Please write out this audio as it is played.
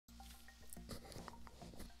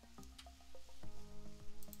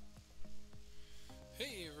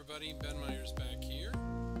everybody, Ben Myers back here,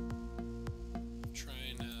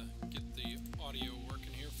 trying to get the audio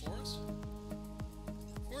working here for us.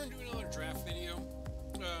 We're going to do another draft video.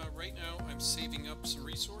 Right now I'm saving up some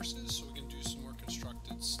resources so we can do some more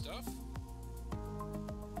constructed stuff.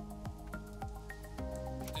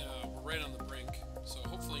 We're right on the brink, so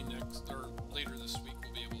hopefully next or later this week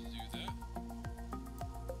we'll be able to do that.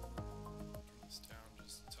 Turn this down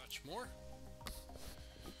just a touch more.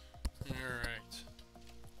 Alright.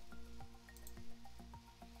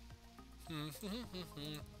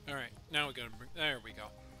 Alright, now we gotta bring, there we go.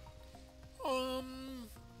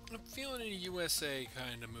 I'm feeling in a USA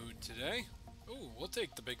kind of mood today. Ooh, we'll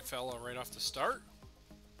take the big fella right off the start.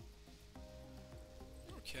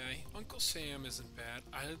 Okay, Uncle Sam isn't bad.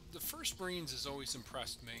 The First Marines has always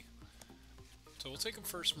impressed me. So we'll take him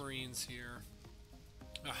First Marines here.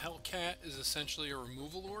 A Hellcat is essentially a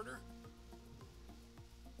removal order.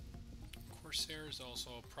 Corsair is also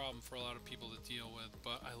a problem for a lot of people to deal with,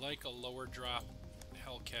 but I like a lower drop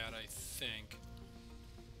Hellcat, I think.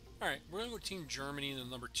 Alright, we're going to go Team Germany in the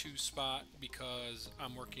number 2 spot because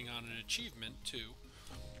I'm working on an achievement too.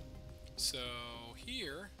 So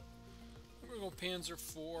here, we're going to go Panzer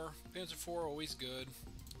IV. Panzer IV always good.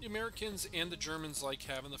 The Americans and the Germans like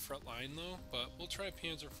having the front line though, but we'll try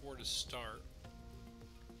Panzer IV to start.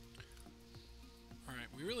 Alright,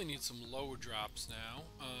 we really need some low drops now.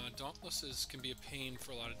 Dauntlesses can be a pain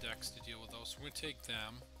for a lot of decks to deal with though, so we're going to take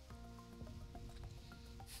them.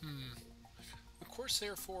 The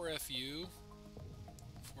Corsair 4FU,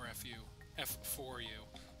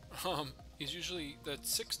 F4U, is usually, that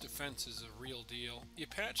 6 defense is a real deal. The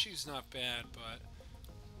Apache's not bad, but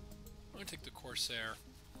I'm going to take the Corsair.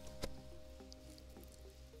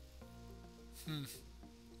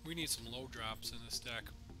 We need some low drops in this deck.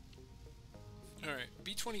 Alright,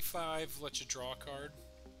 B25 lets you draw a card.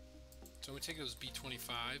 So I'm going to take those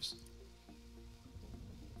B25s.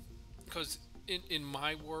 Because in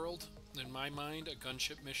my world, in my mind, a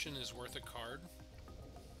gunship mission is worth a card.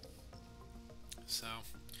 So,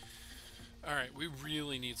 alright, we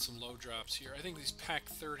really need some low drops here. I think these Pack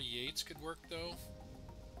 38s could work though.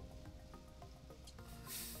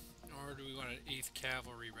 Or do we want an 8th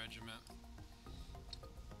Cavalry Regiment?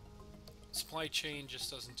 Supply chain just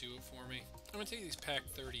doesn't do it for me. I'm going to take these Pack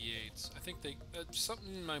 38s. I think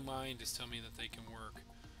something in my mind is telling me that they can work.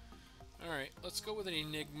 Alright, let's go with an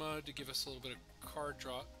Enigma to give us a little bit of card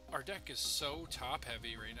draw. Our deck is so top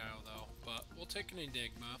heavy right now though, but we'll take an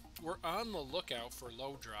Enigma. We're on the lookout for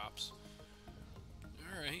low drops.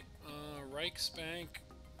 Alright, Reichsbank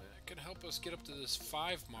can help us get up to this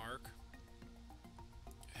 5 mark.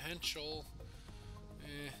 Henschel,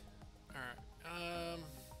 alright,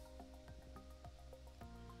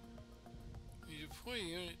 you deploy a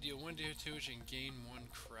unit, deal 1 damage and gain 1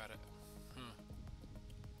 credit.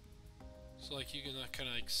 So like you can kind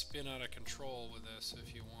of like spin out of control with this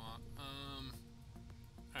if you want.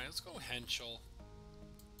 Alright, let's go Henschel.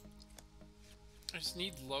 I just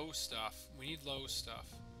need low stuff. We need low stuff.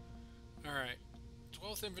 Alright.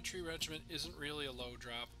 12th Infantry Regiment isn't really a low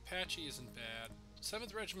drop. Apache isn't bad.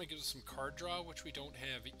 7th Regiment gives us some card draw, which we don't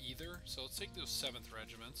have either. So let's take those 7th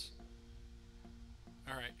Regiments.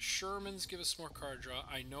 Alright, Shermans give us more card draw.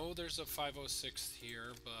 I know there's a 506th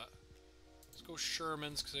here, but let's go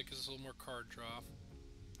Shermans because that gives us a little more card draw.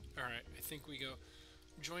 Alright, I think we go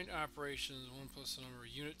Joint Operations, 1 plus the number of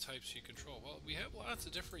unit types you control. Well, we have lots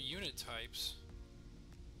of different unit types.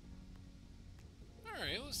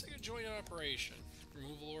 Alright, let's take a Joint Operation.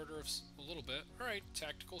 Removal order of a little bit. Alright,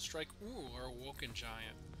 Tactical Strike. Ooh, our Awoken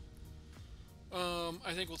Giant.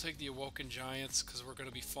 I think we'll take the Awoken Giants because we're going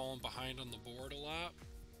to be falling behind on the board a lot.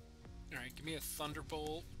 Alright, give me a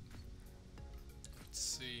Thunderbolt. Let's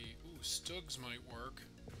see. Ooh, Stugs might work.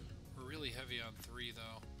 We're really heavy on 3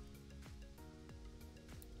 though.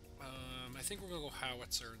 I think we're going to go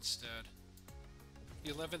Howitzer instead.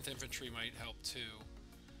 The 11th Infantry might help too.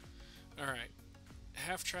 Alright.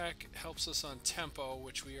 Half Track helps us on tempo,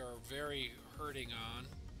 which we are very hurting on.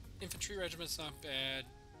 Infantry Regiment's not bad.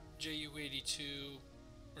 JU-82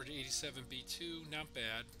 or 87B2, not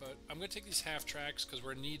bad. But I'm going to take these half tracks because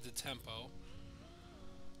we're going to need the tempo.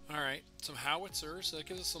 Alright, some Howitzers, so that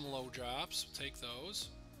gives us some low drops. We'll take those.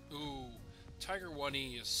 Ooh, Tiger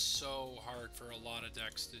 1E is so hard for a lot of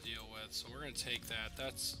decks to deal with, so we're going to take that.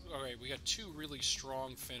 That's alright, we got 2 really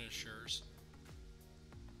strong finishers.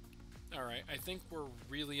 Alright, I think we're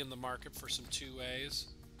really in the market for some 2As.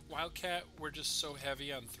 Wildcat, we're just so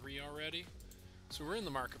heavy on 3 already, so we're in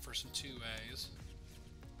the market for some 2As.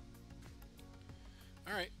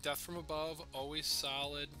 Alright, Death from Above, always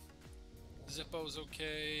solid. Zippo's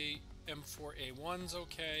okay, M4A1's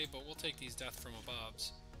okay, but we'll take these Death from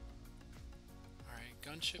Aboves.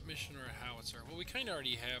 gunship mission or a howitzer? Well, we kind of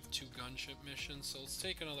already have 2 gunship missions, so let's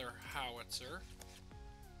take another howitzer.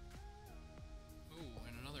 Ooh,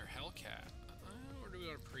 and another Hellcat. Or do we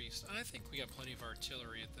want a priest? I think we got plenty of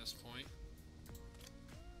artillery at this point.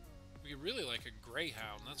 We really like a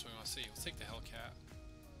Greyhound. That's what we want to see. Let's take the Hellcat.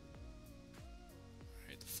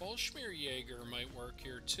 Alright, the Fallschirmjäger might work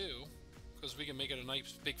here too, because we can make it a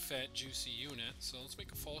nice, big, fat, juicy unit. So let's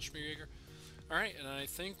make a Fallschirmjäger. Alright, and I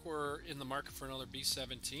think we're in the market for another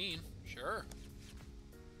B-17. Sure.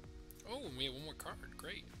 Oh, and we have one more card.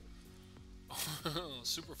 Great.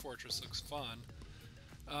 Super Fortress looks fun.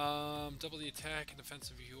 Double the attack and defense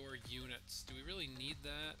of your units. Do we really need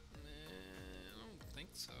that? I don't think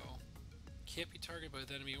so. Can't be targeted by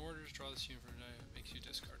the enemy orders. Draw this unit from makes you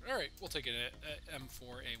discard. Alright, we'll take it at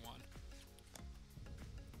M4A1.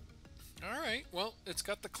 Alright, well, it's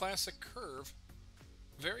got the classic curve.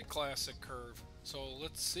 Very classic curve. So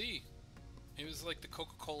let's see. It was like the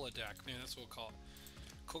Coca-Cola deck. Man, that's what we'll call it.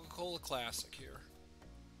 Coca-Cola Classic here.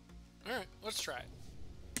 Alright, let's try it.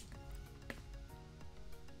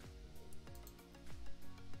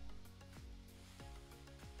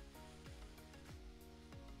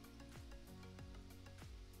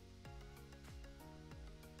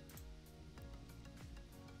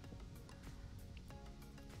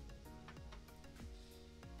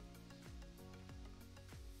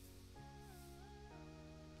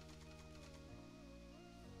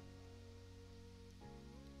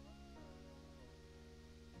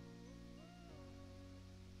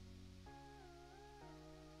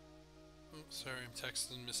 Sorry, I'm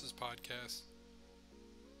texting Mrs. Podcast.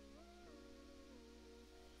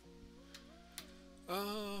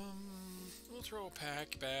 We'll throw a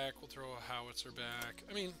pack back. We'll throw a howitzer back.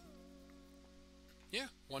 I mean, yeah,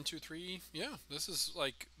 1, 2, 3. Yeah, this is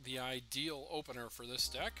like the ideal opener for this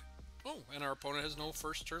deck. Oh, and our opponent has no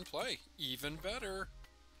first turn play. Even better.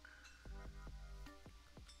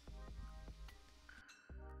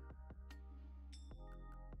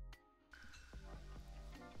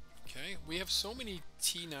 Okay, we have so many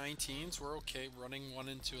T19s, we're okay running one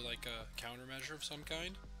into like a countermeasure of some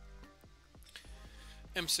kind.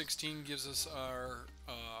 M16 gives us our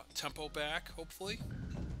tempo back, hopefully.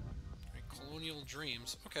 Right, Colonial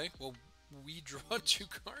Dreams. Okay, well, we draw 2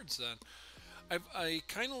 cards then. I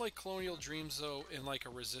kind of like Colonial Dreams, though, in like a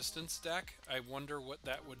resistance deck. I wonder what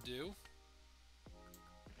that would do.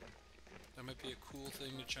 That might be a cool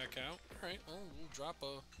thing to check out. Alright, well, we'll drop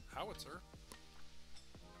a howitzer.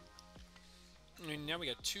 I mean, now we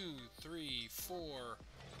got 2, 3, 4,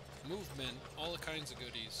 movement, all the kinds of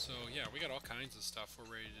goodies. So, yeah, we got all kinds of stuff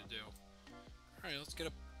we're ready to do. Alright, let's get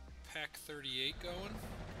a pack 38 going.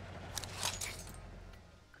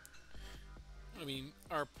 I mean,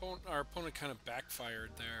 our opponent kind of backfired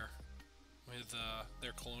there with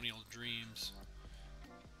their Colonial Dreams.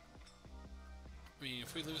 I mean,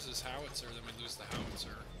 if we lose this howitzer, then we lose the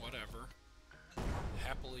howitzer. Whatever.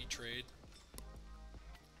 Happily trade.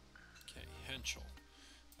 Okay, Henschel.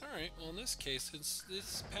 Alright, well in this case, since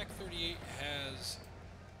this pack 38 has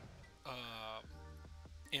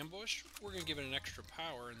ambush, we're going to give it an extra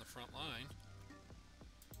power in the front line.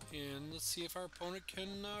 And let's see if our opponent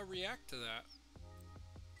can react to that.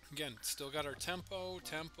 Again, still got our tempo,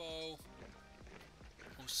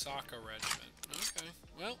 Osaka Regiment. Okay,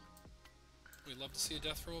 well, we'd love to see a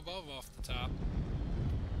death from above off the top.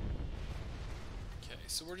 Okay,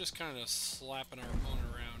 so we're just kind of slapping our opponent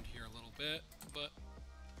around here a little bit, but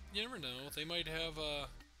you never know. They might have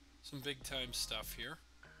some big-time stuff here.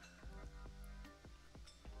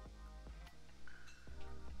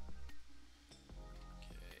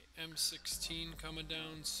 Okay, M16 coming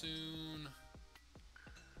down soon.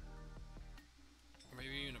 Or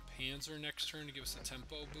maybe even a Panzer next turn to give us a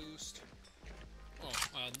tempo boost. Oh,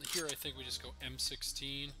 here I think we just go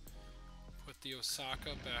M16. Put the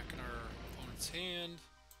Osaka back in our opponent's hand.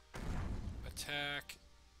 Attack.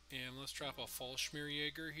 And let's drop a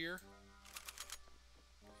Fallschirmjäger here.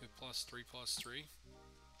 Get +3/+3.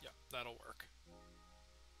 Yep, that'll work.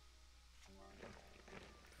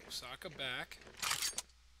 Osaka back.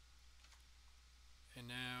 And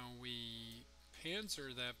now we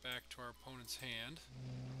Panzer that back to our opponent's hand.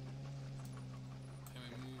 And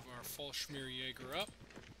we move our Fallschirmjäger up.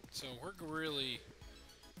 So we're really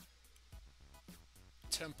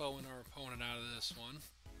tempoing our opponent out of this one.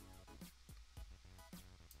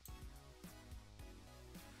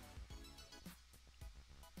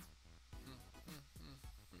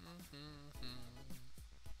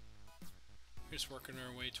 We're just working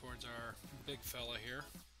our way towards our big fella here.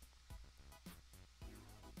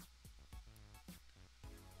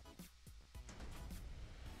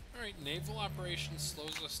 Alright, naval operations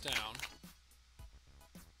slows us down.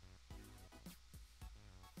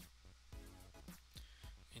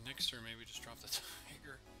 just drop the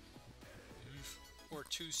tiger. Or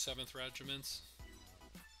 2 7th regiments.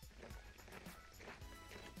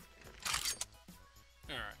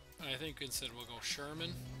 Alright, I think instead we'll go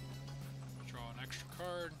Sherman. Draw an extra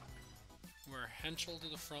card. We're Henschel to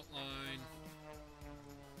the front line.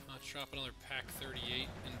 Let's drop another pack 38 in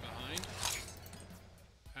behind.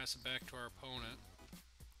 Pass it back to our opponent.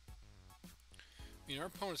 I mean, our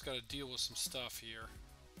opponent's got to deal with some stuff here.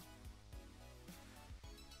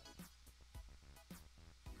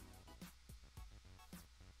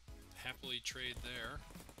 Happily trade there.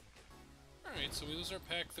 Alright, so we lose our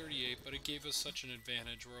pack 38, but it gave us such an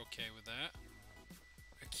advantage, we're okay with that.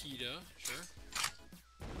 Akita, sure.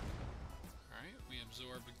 Alright, we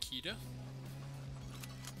absorb Akita.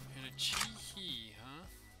 And a Chi-Hi, huh?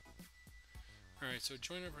 Alright, so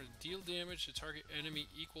join over deal damage to target enemy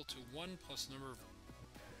equal to 1 plus number of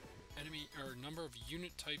enemy or number of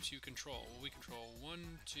unit types you control. Well, we control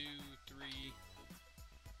 1, 2, 3.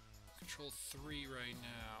 Control 3 right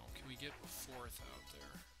now. Can we get a 4th out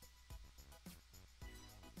there?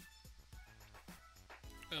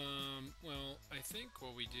 Well, I think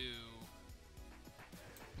what we do,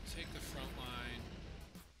 take the front line.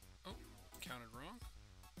 Oh, counted wrong.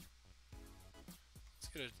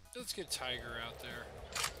 Let's get a tiger out there.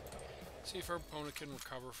 See if our opponent can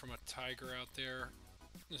recover from a tiger out there.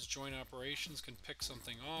 This joint operations can pick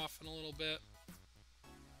something off in a little bit.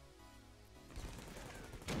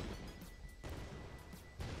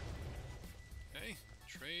 Okay,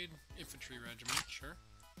 trade infantry regiment, sure.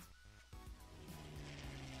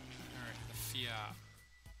 Alright, the Fiat.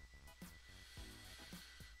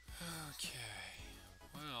 Okay,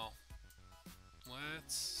 well,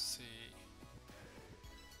 let's see.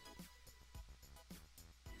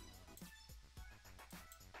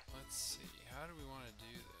 Let's see, how do we want to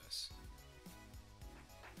do this?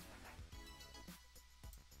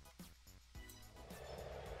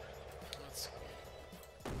 Let's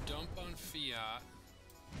dump on Fiat.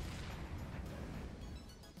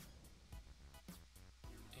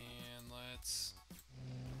 And let's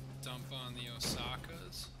dump on the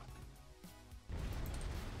Osakas.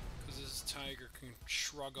 Because this tiger can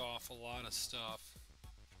shrug off a lot of stuff.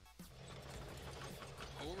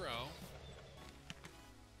 Oro.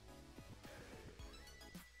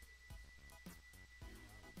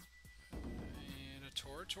 And a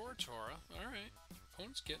Tora. Alright.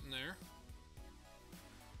 Opponent's getting there.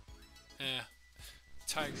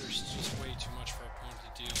 Tiger's just way too much for our opponent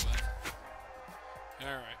to deal with.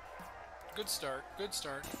 Alright. Good start. Good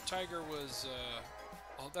start. Tiger was,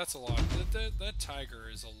 oh, that's a lot. That tiger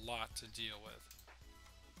is a lot to deal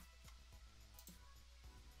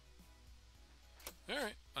with.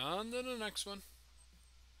 Alright. On to the next one.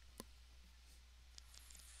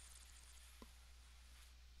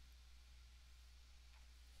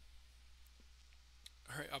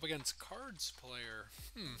 Alright, up against KARDS player.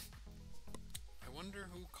 I wonder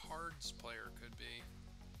who KARDS player could be.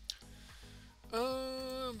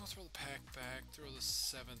 We'll throw the pack back, throw the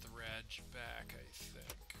 7th reg back, I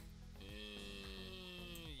think.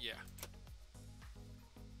 Yeah.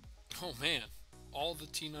 Oh man, all the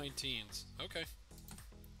T19s. Okay.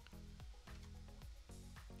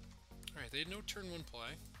 Alright, they had no turn 1 play.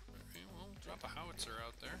 Alright, well, drop a howitzer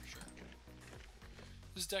out there, sure.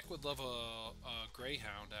 This deck would love a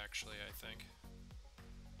Greyhound, actually, I think.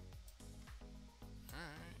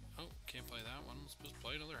 Alright. Oh, can't play that one. I'm supposed to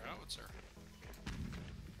play another howitzer.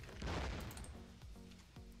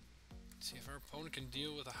 See if our opponent can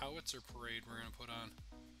deal with a howitzer parade we're going to put on.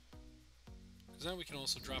 Because then we can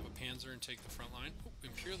also drop a panzer and take the front line. Oh,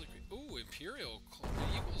 Imperial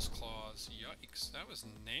Eagle's Claws. Yikes. That was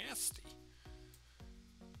nasty.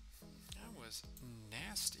 That was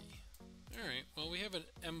nasty. Alright, well we have an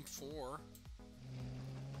M4.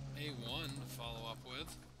 A1 to follow up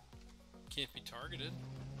with. Can't be targeted.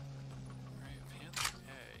 Alright, Panther A.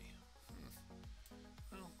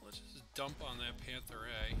 Well, let's just dump on that Panther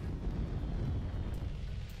A.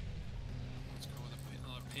 Let's go with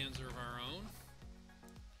another Panzer of our own.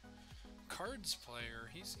 KARDS player,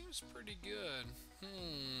 he seems pretty good.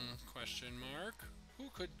 Question mark. Who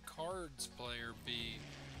could KARDS player be?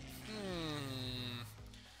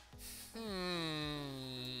 And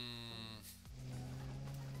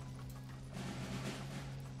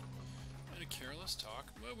a careless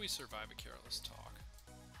talk. Well, we survive a careless talk.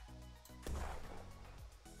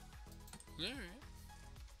 Alright.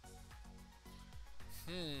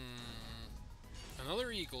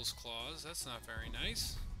 Another Eagle's Claws. That's not very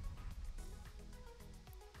nice.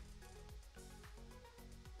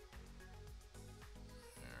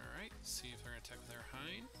 Alright, see if they're going to attack with their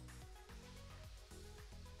hind.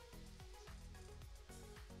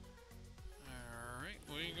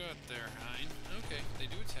 there, Hein. Okay, they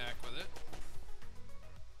do attack with it.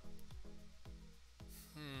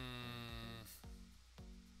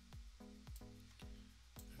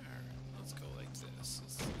 Alright, let's go like this.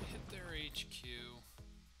 Let's hit their HQ.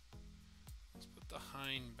 Let's put the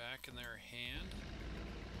Hein back in their hand.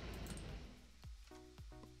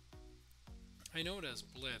 I know it has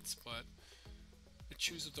Blitz, but it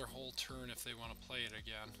chooses their whole turn if they want to play it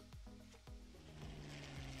again.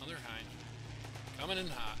 Another Hein. Coming in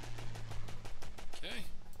hot. Okay.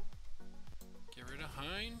 Get rid of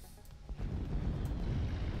Hein.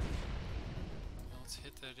 Let's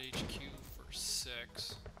hit that HQ for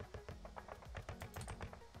 6.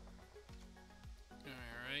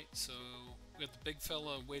 Alright, so we got the big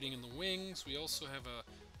fella waiting in the wings. We also have a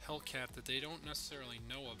Hellcat that they don't necessarily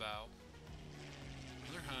know about.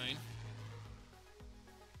 Another Hein.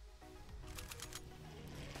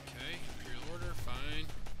 Okay, Imperial Order, fine.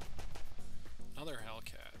 Another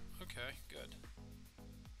Hellcat. Okay, good.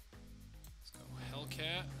 Let's go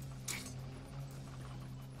Hellcat.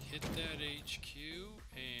 Hit that HQ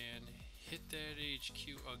and hit that HQ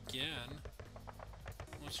again.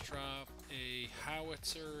 Let's drop a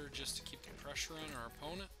howitzer just to keep the pressure on our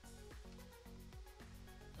opponent.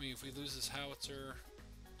 I mean, if we lose this howitzer,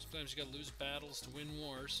 sometimes you gotta lose battles to win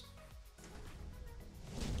wars.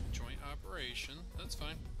 Joint operation, that's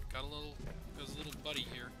fine. Got a little buddy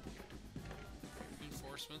here.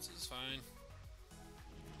 Reinforcements is fine.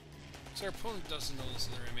 So our opponent doesn't notice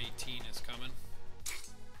their M18 is coming.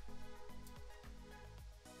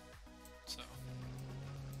 So,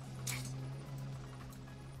 and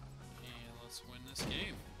let's win this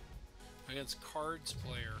game against KARDS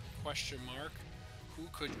player, question mark. Who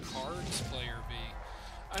could KARDS player be?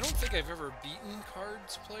 I don't think I've ever beaten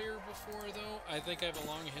KARDS player before, though. I think I have a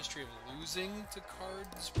long history of losing to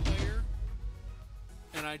KARDS player,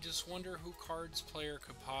 and I just wonder who KARDS player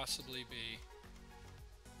could possibly be.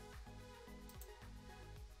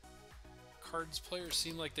 KARDS players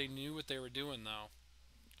seemed like they knew what they were doing, though.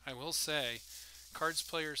 I will say, KARDS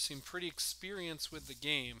players seem pretty experienced with the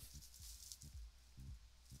game.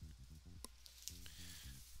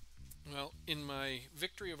 Well, in my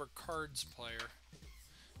victory over KARDS player,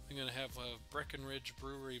 I'm going to have a Breckenridge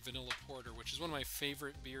Brewery Vanilla Porter, which is one of my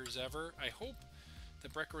favorite beers ever. I hope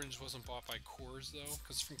that Breckenridge wasn't bought by Coors, though,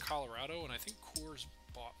 because it's from Colorado, and I think Coors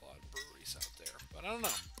bought a lot of breweries out there, but I don't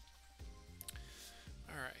know.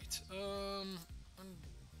 Alright, I'm going to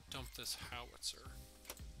dump this howitzer.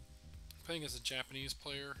 Playing as a Japanese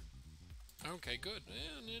player. Okay, good.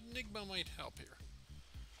 And Enigma might help here.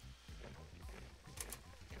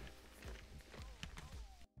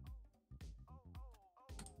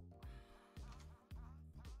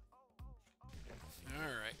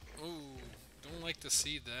 Alright. Ooh, don't like to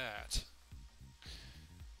see that.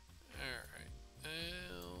 Alright.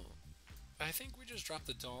 Well, I think we just dropped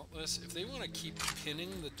the Dauntless. If they want to keep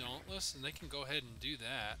pinning the Dauntless, then they can go ahead and do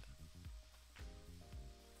that.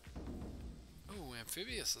 Oh,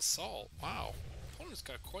 Amphibious Assault. Wow. Opponent's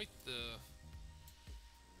got quite the...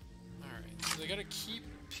 Alright, so they gotta keep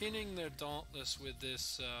pinning their Dauntless with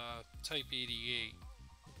this Type 88.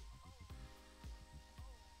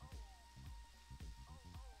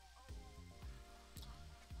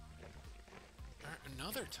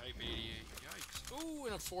 Another Type 88. Yikes. Ooh,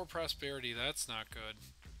 and a 4 Prosperity. That's not good.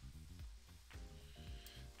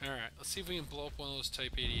 Alright, let's see if we can blow up one of those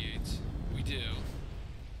Type 88s. We do.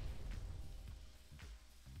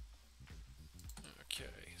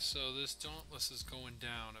 Okay, so this Dauntless is going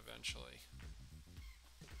down eventually.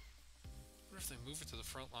 I wonder if they move it to the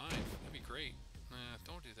front line. That'd be great.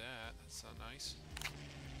 Don't do that. That's not nice.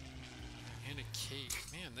 And a cave.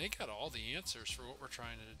 Man, they got all the answers for what we're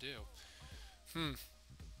trying to do.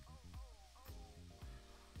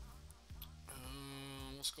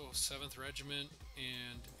 Let's go 7th Regiment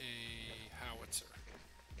and a howitzer.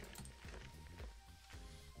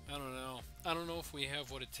 I don't know. I don't know if we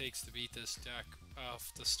have what it takes to beat this deck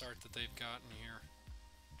off the start that they've gotten here.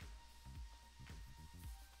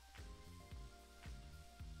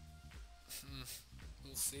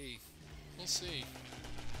 We'll see. We'll see.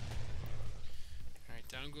 Alright,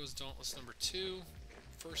 down goes Dauntless number 2.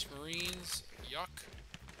 1st Marines. Yuck.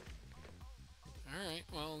 Alright,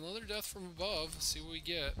 well, another death from above. Let's see what we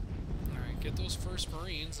get. Alright, get those 1st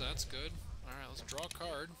Marines. That's good. Alright, let's draw a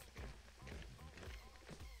card.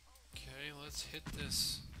 Okay, let's hit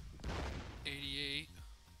this 88.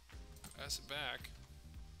 Pass it back.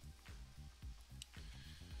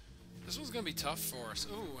 This one's going to be tough for us.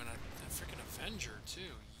 Ooh, and a freaking Avenger,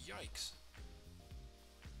 too. Yikes.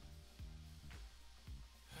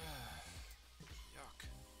 Yuck.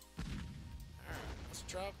 Alright, let's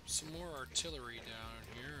drop some more artillery down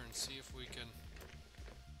here and and see if we can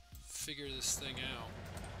figure this thing out.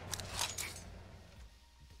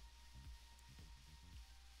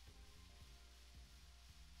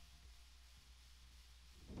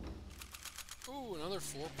 Ooh, another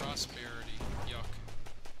 4 prosperity. Yuck.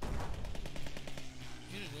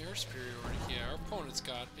 And an air superiority. Yeah, our opponent's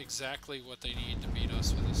got exactly what they need to beat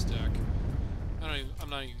us with this deck. I'm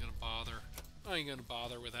not even gonna bother. I'm not even gonna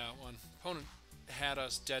bother with that one. Opponent had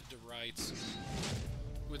us dead to rights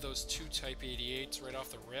with those 2 Type 88s right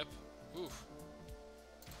off the rip. Oof.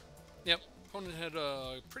 Yep, opponent had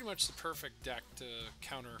pretty much the perfect deck to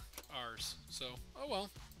counter ours. So, oh well,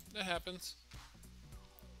 that happens.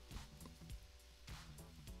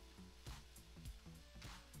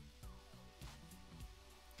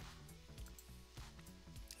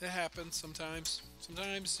 That happens sometimes.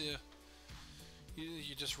 Sometimes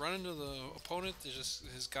you just run into the opponent that just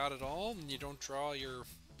has got it all, and you don't draw your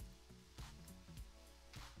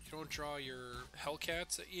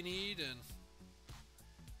Hellcats that you need, and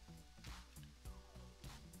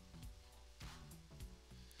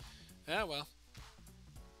ah well.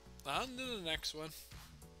 On to the next one.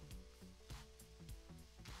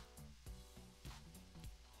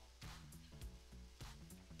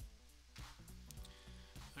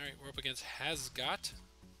 Alright, we're up against Hasgot.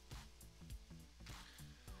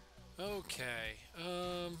 Okay,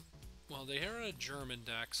 well, they are a German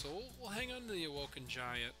deck, so we'll hang on to the Awoken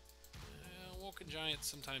Giant. Awoken Giant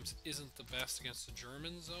sometimes isn't the best against the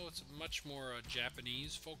Germans, though. It's much more a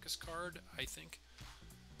Japanese focus card, I think.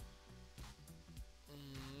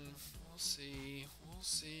 We'll see. We'll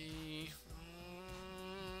see.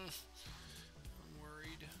 I'm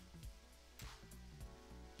worried.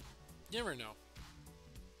 You never know.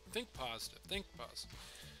 Think positive. Think positive.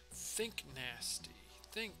 Think nasty.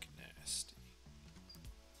 Think nasty.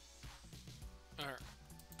 Alright.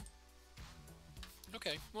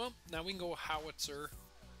 Okay, well, now we can go Howitzer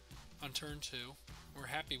on turn 2. We're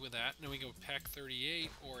happy with that. Now we go Pack 38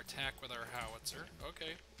 or attack with our Howitzer.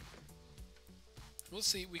 Okay. We'll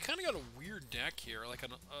see. We kind of got a weird deck here, like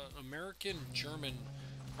an American-German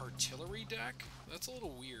artillery deck. That's a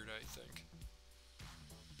little weird, I think.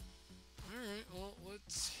 Alright, well,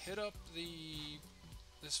 let's hit up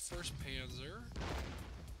this first Panzer.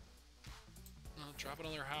 I'll drop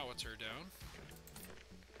another Howitzer down.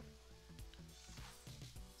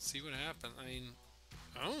 See what happens. I mean,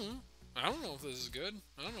 I don't know if this is good.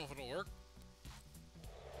 I don't know if it'll work.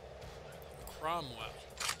 Cromwell.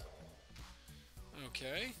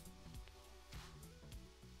 Okay.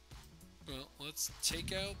 Well, let's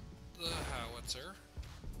take out the Howitzer.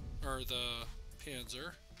 Or the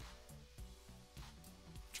Panzer.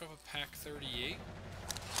 Drop a Pack 38.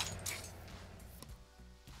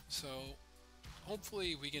 So,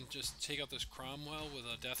 hopefully we can just take out this Cromwell with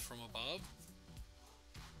a death from above.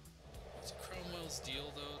 What's Cromwell's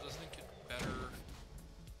deal, though? Doesn't it get better?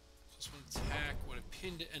 Just one attack when a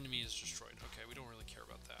pinned enemy is destroyed. Okay, we don't really care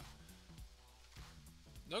about that.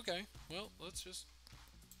 Okay, well, let's just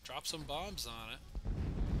drop some bombs on it.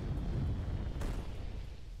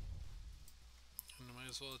 And I might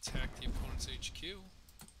as well attack the opponent's HQ.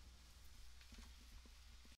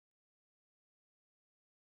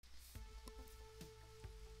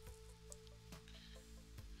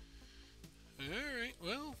 Alright,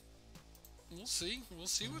 well, we'll see. We'll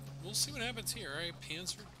see what happens here. Alright,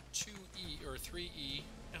 Panzer 2E or 3E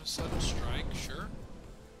and a sudden strike, sure.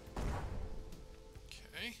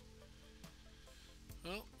 Okay.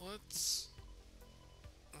 Well, let's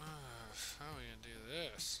how are we gonna do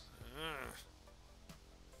this?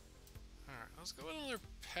 Alright, let's go with another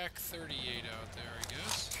Pack 38 out there, I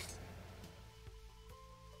guess.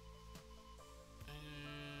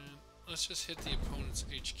 And let's just hit the opponent's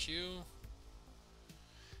HQ.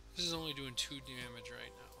 This is only doing 2 damage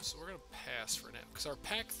right now, so we're going to pass for now. Because our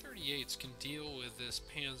Pack 38s can deal with this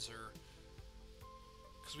Panzer.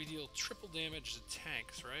 Because we deal triple damage to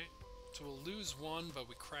tanks, right? So we'll lose one, but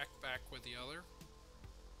we crack back with the other.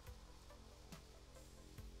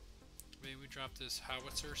 Maybe we drop this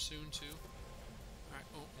Howitzer soon, too. Alright,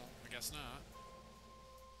 oh, well, I guess not.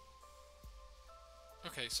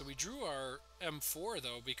 Okay, so we drew our M4,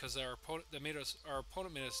 though, because our opponent made us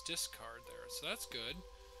discard there, so that's good.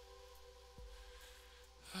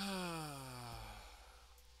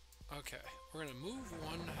 Okay, we're going to move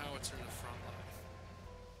one Howitzer to the front line.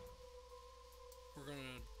 We're going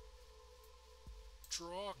to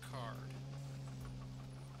draw a card.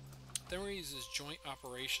 Then we're going to use his joint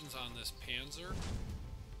operations on this Panzer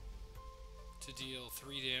to deal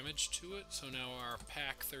 3 damage to it. So now our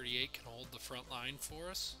Pack 38 can hold the front line for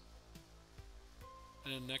us.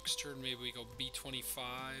 And then next turn maybe we go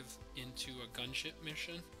B-25 into a gunship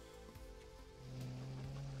mission.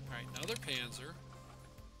 Alright, another Panzer.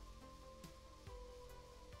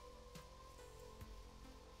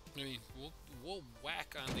 I mean, we'll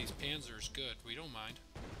whack on these Panzers good. We don't mind.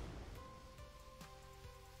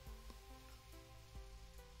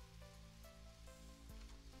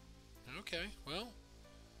 Okay, well.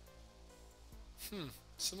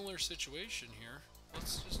 Similar situation here.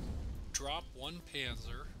 Let's just drop one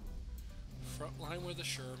Panzer. Front line with a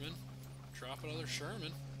Sherman. Drop another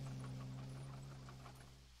Sherman.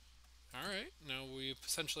 Alright, now we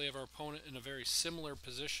essentially have our opponent in a very similar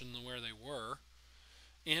position than where they were.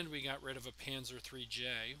 And we got rid of a Panzer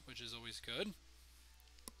IIIJ, which is always good.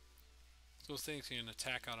 Those things can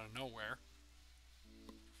attack out of nowhere.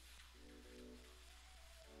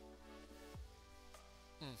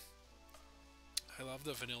 I love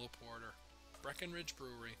the vanilla porter. Breckenridge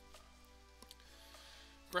Brewery.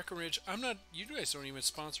 Breckenridge, you guys don't even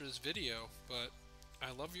sponsor this video, but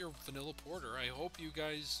I love your vanilla porter. I hope you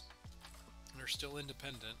guys are still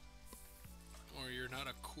independent, or you're not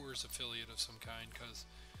a Coors affiliate of some kind, because,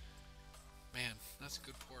 man, that's a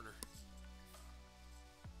good porter.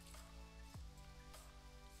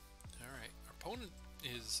 Alright, our opponent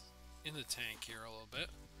is in the tank here a little bit.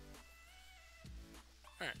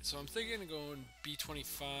 Alright, so I'm thinking of going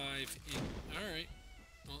B-25 in... Alright,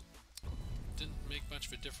 well, didn't make much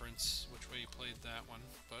of a difference which way you played that one,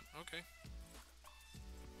 but okay.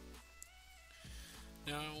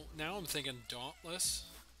 Now I'm thinking Dauntless.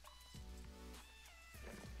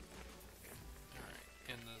 Alright,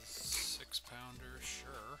 and the 6-pounder,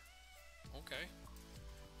 sure. Okay.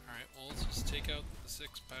 Alright, well, let's just take out the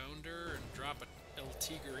 6-pounder and drop an El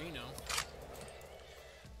Tigreino.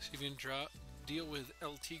 See if you can deal with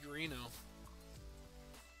El Tigreino.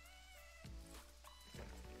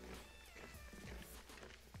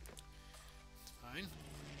 It's fine.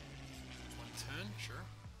 110, sure.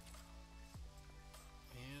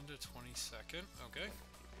 And a 22nd, okay.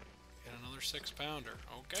 And another 6-pounder,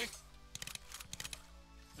 okay.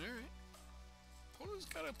 Alright. Opponent's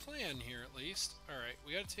got a plan here at least. Alright,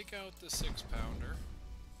 we gotta take out the 6-pounder.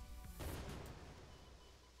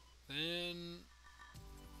 Then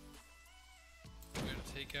we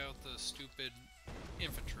gotta take out the stupid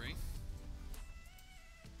infantry.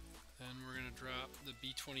 Then we're gonna drop the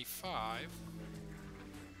B-25.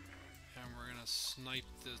 And we're gonna snipe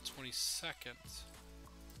the 22nd.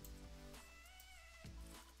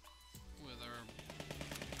 With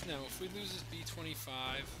our... Now, if we lose this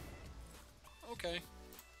B-25... Okay.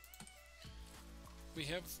 We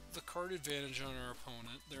have the card advantage on our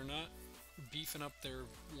opponent. They're not beefing up their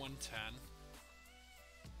 110.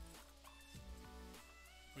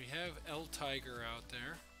 We have El Tiger out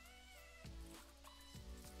there.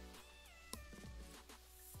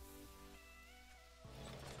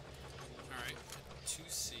 Alright,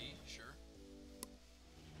 2C, sure.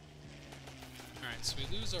 Alright, so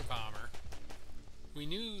we lose our bomber. We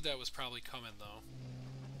knew that was probably coming though.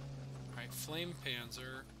 Alright, Flame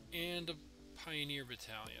Panzer and a Pioneer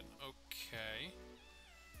Battalion. Okay.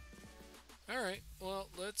 Alright, well,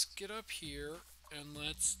 let's get up here and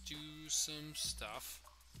let's do some stuff.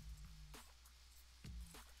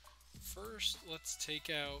 First, let's take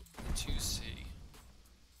out the 2C.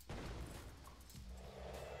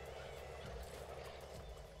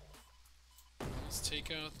 Let's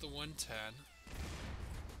take out the 110.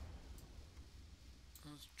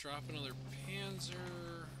 Let's drop another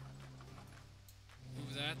Panzer.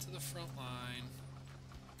 Move that to the front line.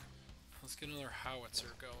 Let's get another howitzer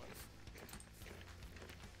going.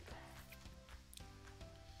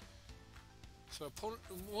 So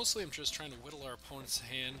mostly I'm just trying to whittle our opponent's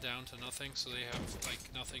hand down to nothing so they have like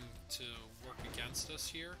nothing to work against us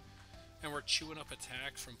here. And we're chewing up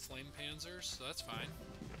attacks from Flame Panzers, so that's fine.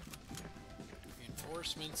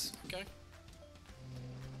 Reinforcements, okay.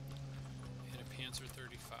 And a Panzer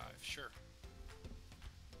 35, sure.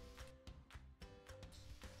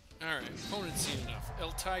 Alright, opponent's seen enough.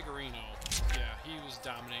 El Tigerino, yeah, he was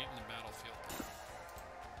dominating the battlefield.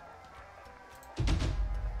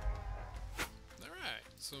 Alright,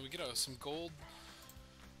 so we get some gold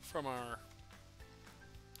from our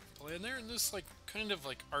plan there, and this like kind of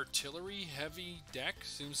like artillery heavy deck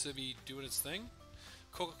seems to be doing its thing.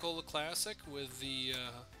 Coca-Cola Classic with the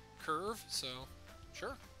curve, so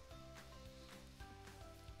sure.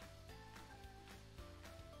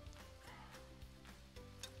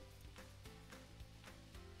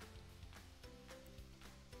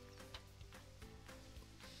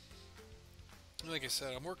 Like I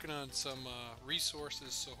said, I'm working on some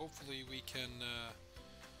resources, so hopefully we can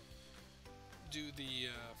do the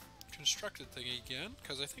constructed thing again,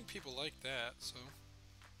 because I think people like that, so.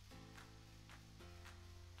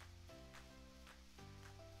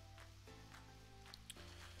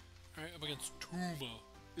 up against Tuma.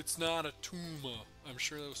 It's not a Tuma. I'm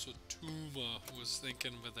sure that was what Tuma was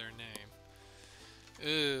thinking with their name.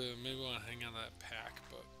 Maybe I want to hang on that pack,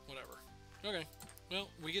 but whatever. Okay. Well,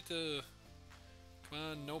 we get to... Come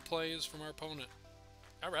on, no plays from our opponent.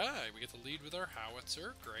 Alright, we get to lead with our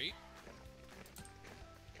howitzer. Great.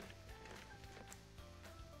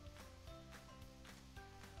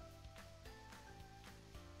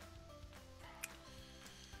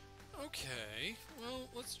 Okay, well,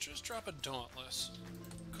 let's just drop a Dauntless,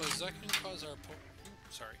 because that can cause our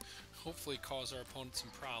hopefully cause our opponent some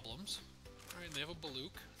problems. Alright, they have a Baluk,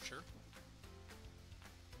 sure.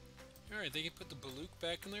 Alright, they can put the Baluk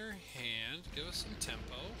back in their hand, give us some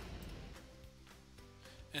tempo.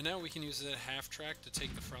 And now we can use that half track to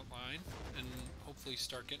take the front line, and hopefully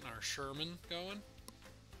start getting our Sherman going.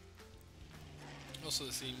 Also,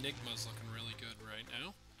 this Enigma's looking really good right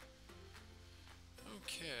now.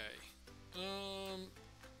 Okay.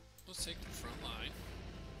 Let's take the front line.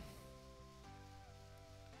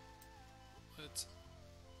 Let's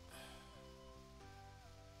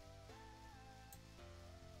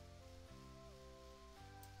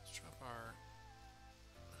drop our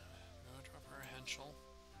Henschel.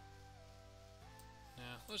 Yeah,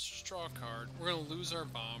 let's just draw a card. We're gonna lose our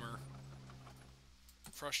bomber.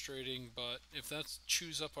 Frustrating, but if that's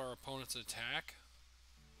chews up our opponent's attack,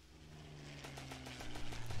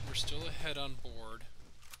 we're still ahead on board.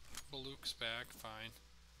 Baluk's back, fine.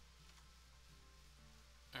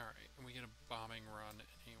 Alright, and we get a bombing run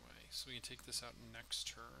anyway, so we can take this out next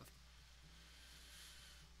turn.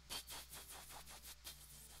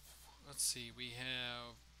 Let's see, we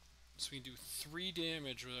have... So we can do 3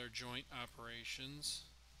 damage with our joint operations.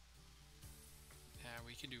 Yeah,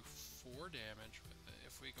 we can do 4 damage with it.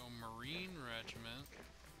 If we go Marine Regiment,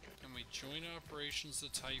 and we joint operations the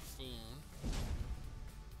Typhoon.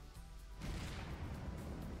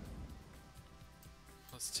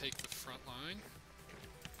 Let's take the front line.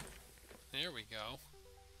 There we go.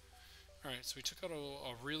 Alright, so we took out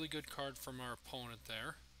a really good card from our opponent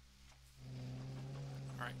there.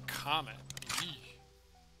 Alright, Comet. Yee.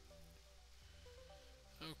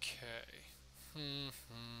 Okay.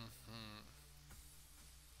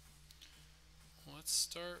 Let's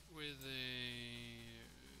start with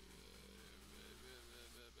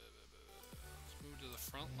let's move to the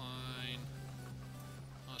front line.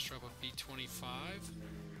 Let's drop a B-25.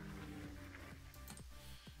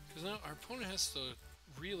 Because now our opponent has to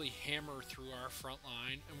really hammer through our front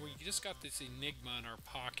line, and we just got this Enigma in our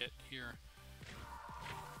pocket here.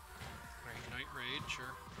 Alright, Night Raid,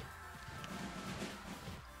 sure.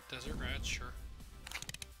 Desert Rats, sure.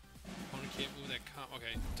 Opponent can't move that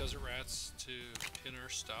okay, Desert Rats to pin our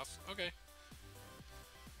stuff. Okay.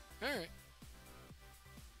 Alright.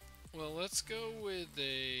 Well, let's go with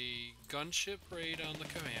a gunship raid on the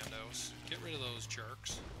commandos. Get rid of those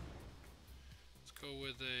jerks. Let's go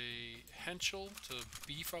with a Henschel to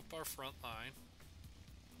beef up our front line.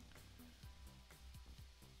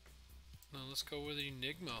 Now let's go with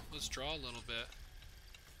Enigma. Let's draw a little bit.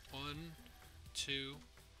 1, 2,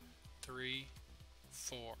 3,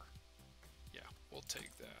 4. Yeah, we'll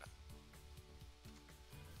take that.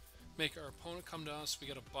 Make our opponent come to us. We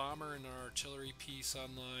got a bomber and our artillery piece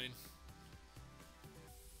online.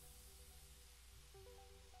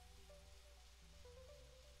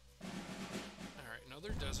 Alright,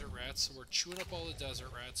 another Desert Rats. So we're chewing up all the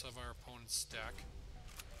Desert Rats of our opponent's deck.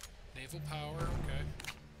 Naval power, okay.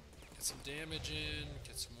 Get some damage in,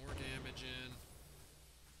 get some more damage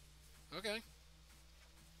in. Okay.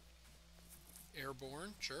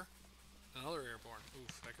 Airborne, sure. Another airborne.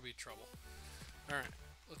 Oof, that could be trouble. Alright,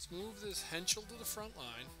 let's move this Henschel to the front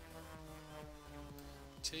line.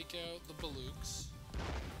 Take out the Baluks.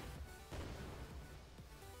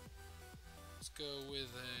 Let's go with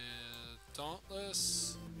a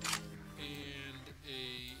Dauntless and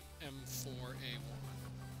a M4A1.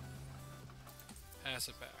 Pass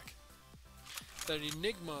it back. That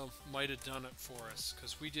Enigma might have done it for us,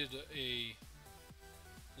 because we did a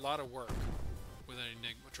lot of work with an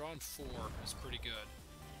Enigma. Drawing 4 is pretty good.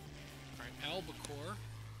 Alright, Albacore.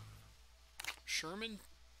 Sherman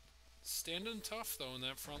standing tough, though, in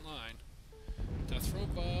that front line. Death Row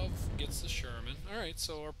above gets the Sherman. Alright,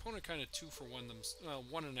 so our opponent kind of 2 for 1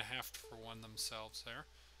 1.5 for 1 themselves there.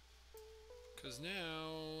 Because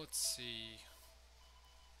now, let's see.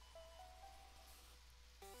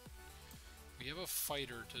 We have a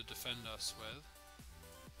fighter to defend us with.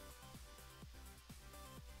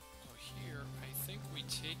 So here, I think we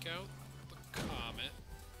take out the Comet.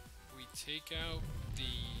 We take out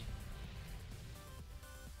the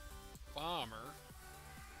bomber.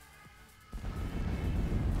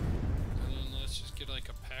 And then let's just get like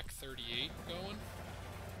a Pack 38 going.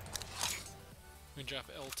 We can drop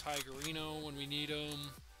El Tigerino when we need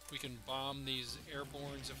them. We can bomb these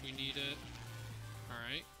airbornes if we need it.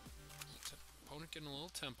 Alright. Opponent getting a little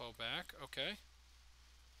tempo back. Okay.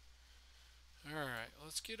 Alright,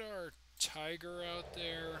 let's get our Tiger out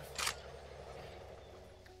there.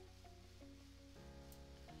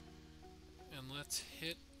 And let's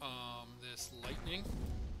hit this lightning.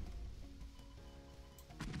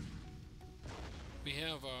 We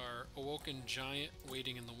have our Awoken Giant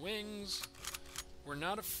waiting in the wings. We're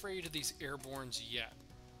not afraid of these airbornes yet.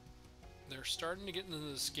 They're starting to get into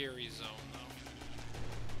the scary zone, though.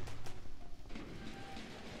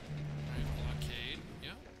 Alright, blockade.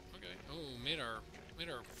 Yeah, okay. Oh, made our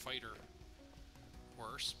fighter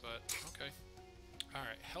worse, but okay.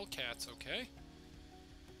 Alright, Hellcat's okay.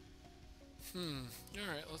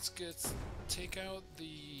 Alright, let's take out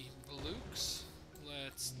the Balooks.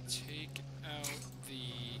 Let's take out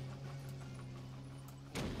the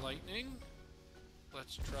lightning.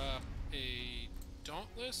 Let's drop a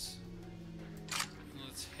Dauntless. And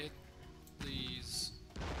let's hit these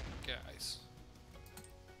guys.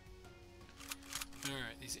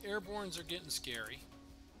 Alright, these airbornes are getting scary.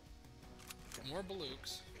 More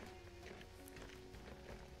Balooks.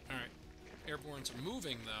 Alright, airbornes are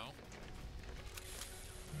moving though.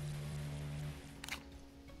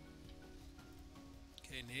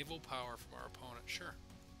 Okay, naval power from our opponent, sure.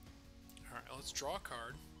 Alright, let's draw a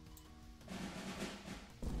card.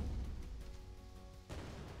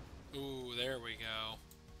 Ooh, there we go.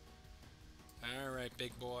 Alright,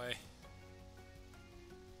 big boy.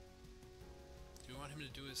 Do you want him to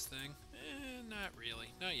do his thing? Not really.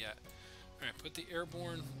 Not yet. Alright, put the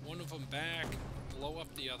airborne, one of them back, blow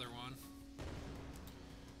up the other one.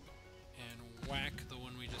 And whack the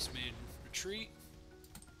one we just made retreat.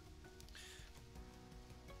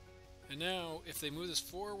 And now, if they move this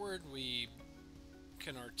forward, we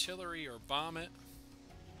can artillery or bomb it.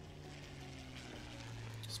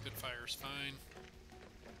 Spitfire's fine.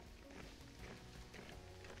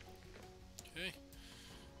 Okay.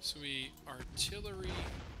 So we artillery,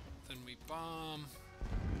 then we bomb.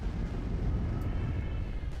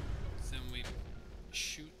 Then we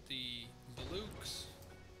shoot the Balooks.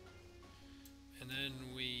 And then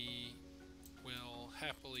we will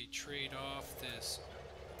happily trade off this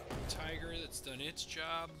Tiger that's done its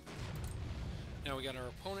job. Now we got our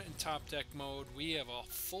opponent in top deck mode. We have a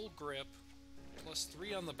full grip,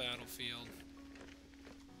 +3 on the battlefield.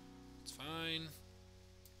 It's fine.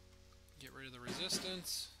 Get rid of the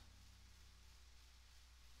resistance.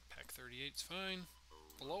 Pack 38's fine.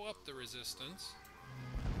 Blow up the resistance.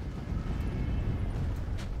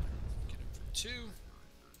 Get him for 2.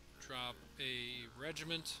 Drop a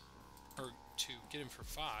regiment, or 2. Get him for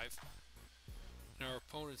 5. And our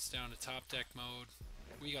opponent's down to top deck mode.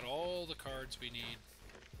 We got all the cards we need.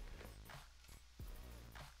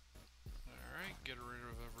 Alright, get rid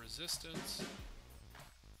of a resistance.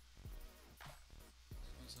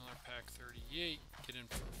 There's another Pack 38. Get in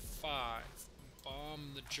for 5.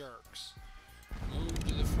 Bomb the jerks. Move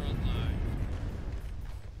to the front line.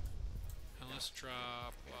 And let's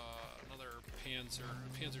drop another Panzer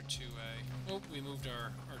 2A. Oh, we moved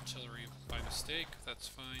our artillery by mistake. That's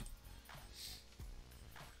fine.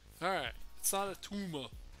 Alright, it's not a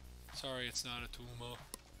Tuma. Sorry, it's not a Tuma.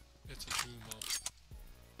 It's a Tuma.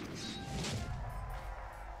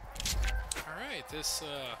 Alright, this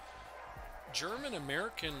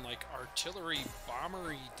German-American like artillery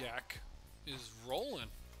bombery deck is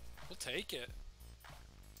rolling. We'll take it.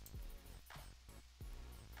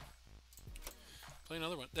 Play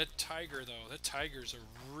another one. That Tiger though, that Tiger's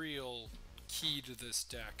a real key to this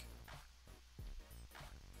deck.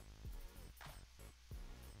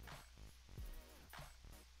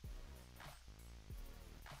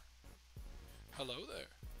 Hello there.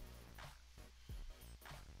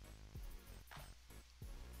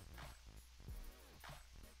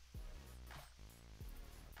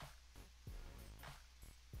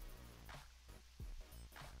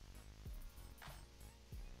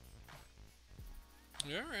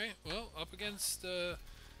 Alright, well, up against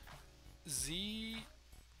Zealg.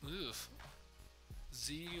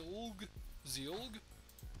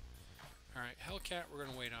 Alright, Hellcat we're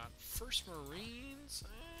going to wait on. First Marines,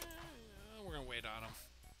 we're going to wait on them.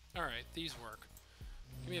 Alright, these work.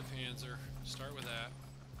 Give me a Panzer, start with that.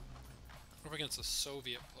 We're up against a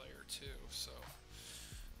Soviet player too, so...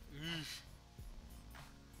 Oof.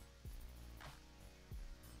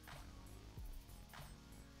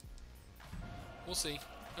 We'll see.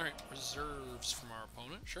 Alright, reserves from our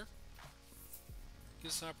opponent, sure.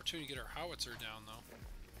 Gives us an opportunity to get our howitzer down, though.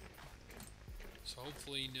 So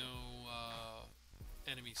hopefully no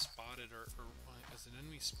enemy spotted, or is an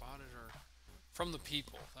enemy spotted, or from the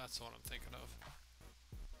people? That's what I'm thinking of.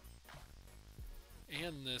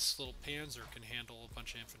 And this little panzer can handle a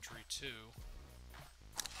bunch of infantry too.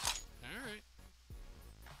 Alright.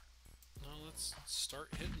 Now let's start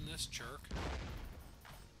hitting this jerk.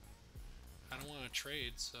 I don't want to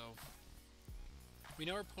trade, so... We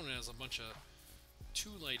know our opponent has a bunch of 2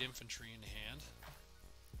 light infantry in hand.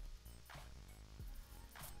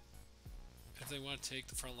 If they want to take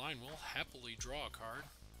the front line, we'll happily draw a card.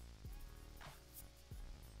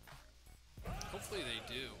 Hopefully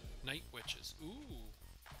they do. Night Witches. Ooh.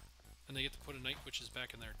 And they get to put a Night Witches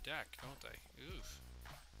back in their deck, don't they? Oof.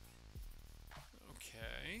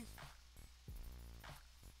 Okay.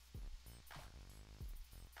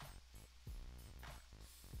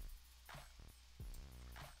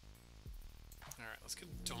 Alright, let's get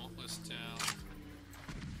Dauntless down.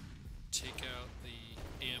 Take out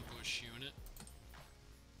the ambush unit.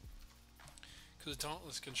 Because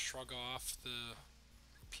Dauntless can shrug off the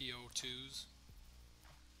PO2s.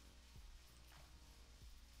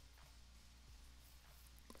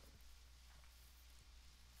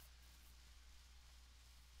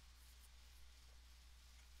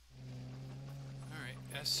 Alright,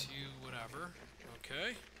 SU whatever.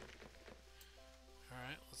 Okay.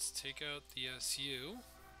 Alright, let's take out the SU.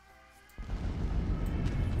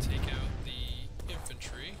 Take out the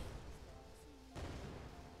infantry.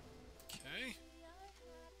 Okay.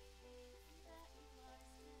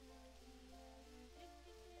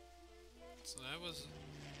 So that was...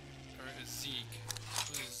 Alright, a Zeke.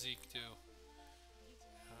 What does Zeke do?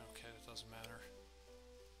 Okay, that doesn't matter.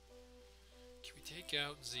 Can we take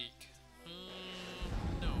out Zeke?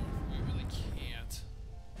 No, we really can't.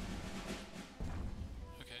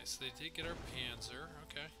 Okay, so they did get our Panzer.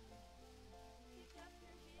 Okay.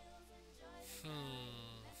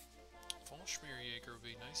 Fallschmierjäger would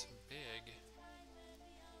be nice and big.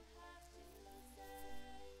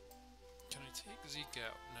 Can I take Zeke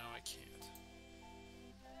out? No, I can't.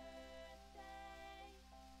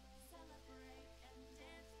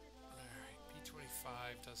 Alright,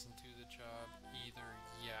 B-25 doesn't do the job either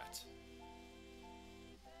yet.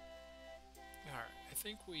 Alright, I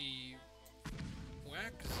think we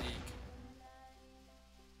whack Zeke.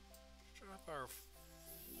 Drop our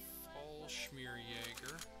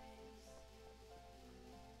Fallschmierjäger.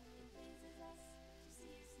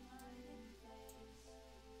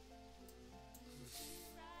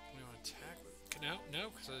 We want to attack? No,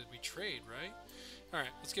 because we trade, right?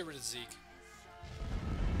 Alright, let's get rid of Zeke.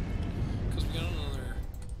 Because we got another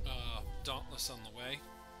Dauntless on the way.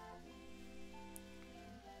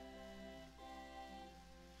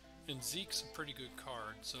 And Zeke's a pretty good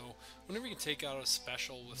card, so whenever you can take out a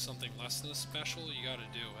special with something less than a special, you gotta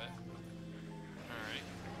do it. Alright.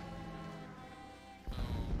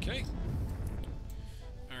 Okay.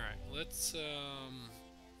 Alright, let's,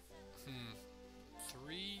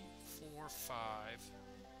 3, 4, 5.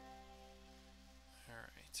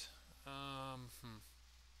 Alright.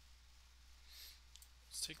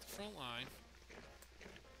 Let's take the front line.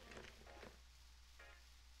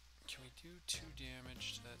 Can we do 2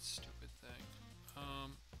 damage to that stupid thing?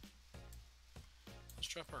 Let's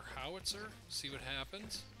drop our howitzer, see what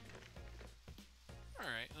happens.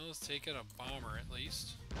 Alright, now let's take out a bomber at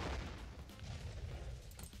least.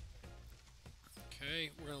 Okay,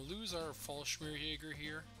 we're gonna lose our Fallschmierjäger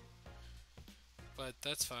here, but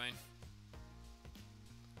that's fine.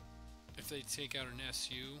 If they take out an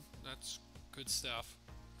SU, that's good stuff.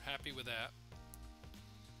 Happy with that.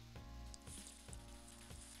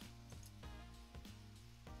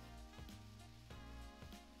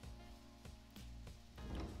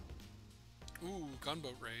 Ooh,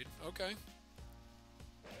 gunboat raid. Okay.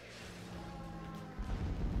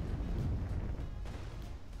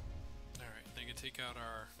 Alright, they can take out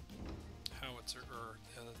our howitzer, or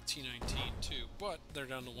T-19 too, but they're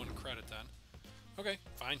down to 1 credit then. Okay,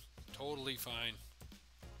 fine. Totally fine.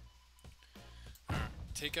 Alright,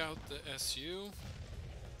 take out the SU.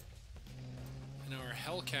 And our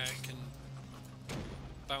Hellcat can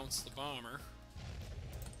bounce the bomber.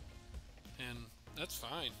 And that's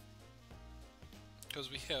fine. Because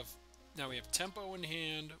we have tempo in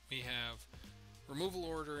hand, we have removal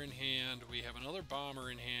order in hand, we have another bomber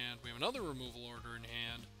in hand, we have another removal order in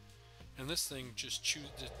hand, and this thing just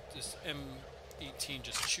this M18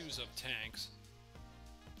 just chews up tanks.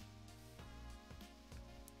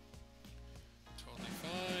 Totally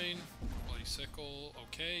fine. Bloody sickle.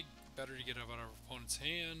 Okay, better to get out of our opponent's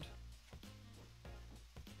hand.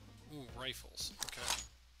 Ooh, rifles. Okay.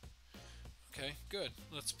 Okay, good.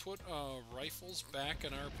 Let's put rifles back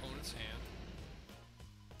in our opponent's hand.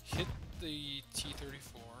 Hit the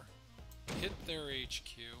T-34, hit their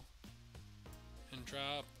HQ, and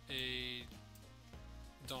drop a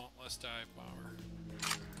Dauntless dive bomber.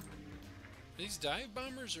 Are these dive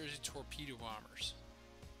bombers or are these torpedo bombers?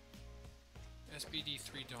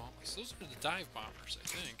 SBD-3 Dauntless. Those are the dive bombers, I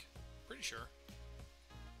think. Pretty sure.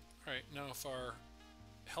 Alright, now if our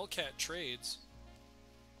Hellcat trades...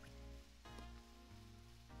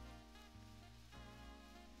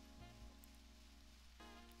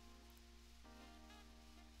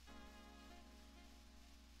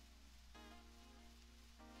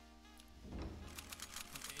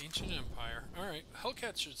 Ancient Empire. Alright,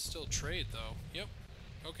 Hellcat should still trade, though. Yep.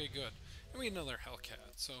 Okay, good. And we get another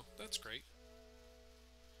Hellcat, so that's great.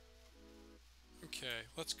 Okay,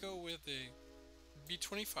 let's go with a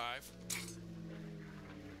B-25.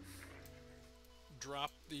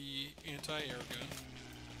 Drop the anti-air gun.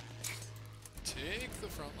 Take the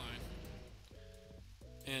front line.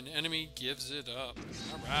 And enemy gives it up.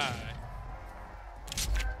 Alright.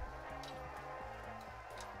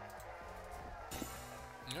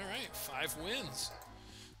 Alright, 5 wins.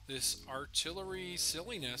 This artillery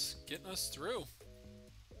silliness getting us through.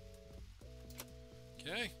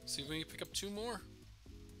 Okay, see if we can pick up 2 more.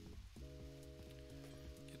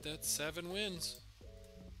 Get that 7 wins.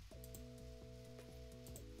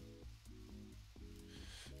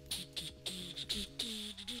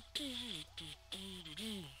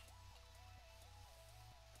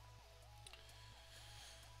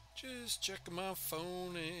 Just checking my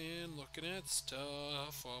phone and looking at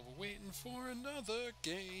stuff while we're waiting for another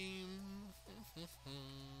game.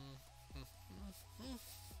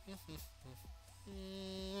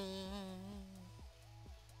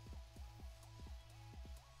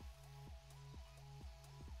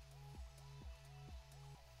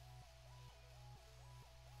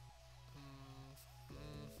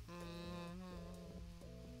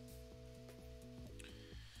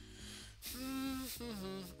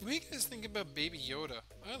 What do you guys think about Baby Yoda?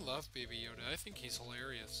 I love Baby Yoda. I think he's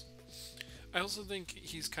hilarious. I also think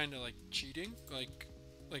he's kind of like cheating, like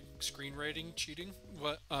screenwriting cheating.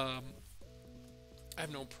 But I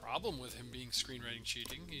have no problem with him being screenwriting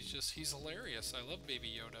cheating. He's hilarious. I love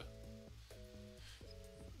Baby Yoda.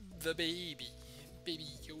 The baby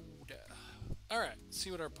Yoda. All right,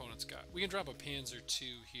 see what our opponent's got. We can drop a Panzer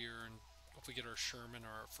II here and hopefully get our Sherman or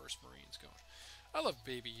our 1st Marines going. I love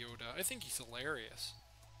Baby Yoda. I think he's hilarious.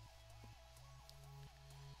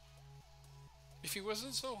 If he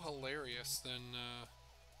wasn't so hilarious, then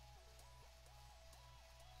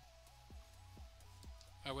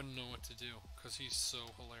I wouldn't know what to do, because he's so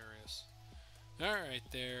hilarious. Alright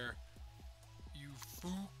there, you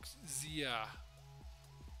fuchsia.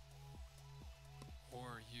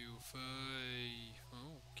 Or you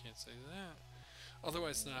oh, can't say that.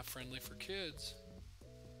 Otherwise, not friendly for kids.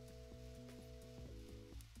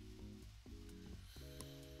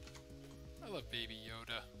 I love Baby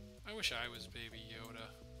Yoda. I wish I was Baby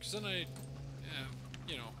Yoda, because then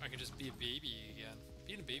you know, I could just be a baby again.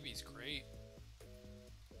 Being a baby is great.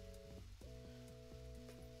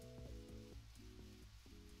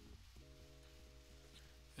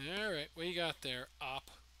 Alright, what you got there,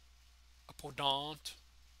 Apodont?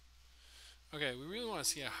 Okay, we really want to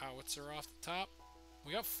see a howitzer off the top.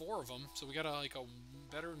 We got 4 of them, so we got a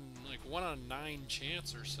better than 1 out of 9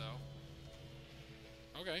 chance or so.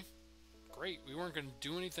 Okay. Great, we weren't going to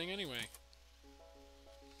do anything anyway.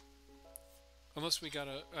 Unless we got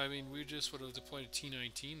I mean, we just would have deployed a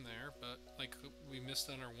T-19 there, but, we missed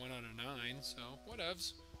on our 1 out of 9, so,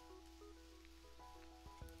 whatevs.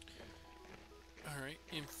 Alright,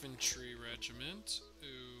 infantry regiment.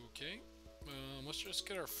 Okay. Let's just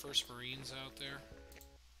get our 1st Marines out there.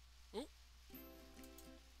 Ooh.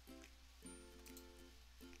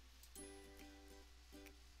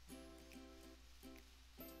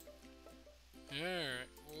 Alright,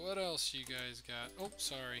 what else you guys got? Oh,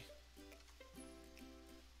 sorry.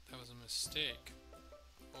 That was a mistake.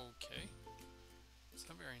 Okay. It's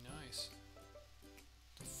not very nice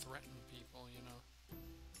to threaten people, you know.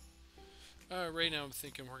 Right now I'm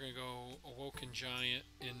thinking we're going to go Awoken Giant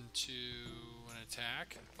into an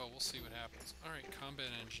attack, but we'll see what happens. Alright, combat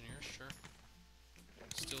engineers, sure.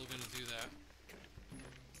 Still going to do that.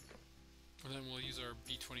 And then we'll use our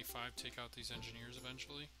B-25 to take out these engineers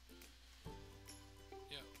eventually.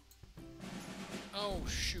 Oh,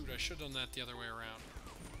 shoot, I should have done that the other way around.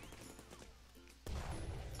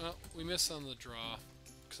 Well, we missed on the draw,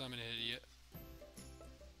 because I'm an idiot.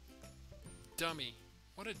 Dummy.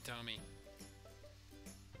 What a dummy.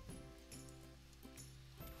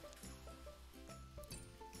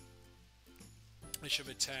 I should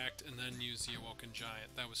have attacked and then used the Awoken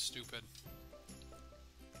Giant. That was stupid.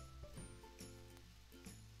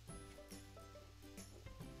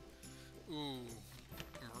 Ooh,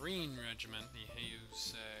 Marine Regiment, you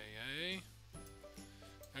say, eh?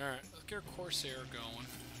 Alright, let's get our Corsair going.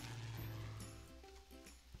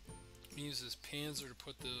 Use this Panzer to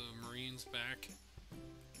put the Marines back.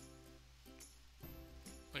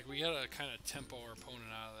 Like, we gotta kind of tempo our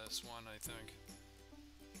opponent out of this one, I think.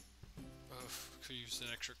 Ugh, could use an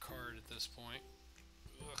extra card at this point.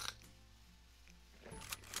 Ugh.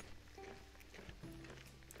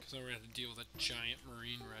 Because then we're gonna have to deal with a giant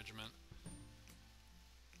Marine regiment.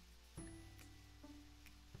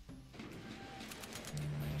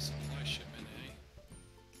 Supply shipment, eh?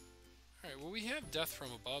 Alright, well, we have death from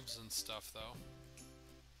aboves and stuff, though.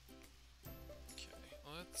 Okay,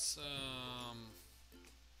 let's,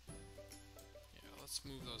 yeah, let's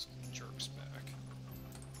move those jerks back.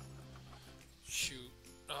 Shoot.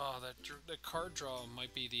 Oh, that card draw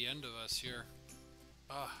might be the end of us here.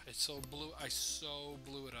 Ah, it's so blue. I so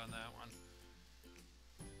blew it on that one.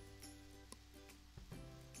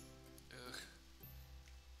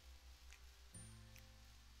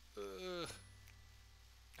 Ugh.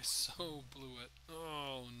 I so blew it.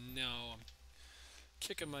 Oh no, I'm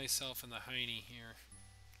kicking myself in the hiney here.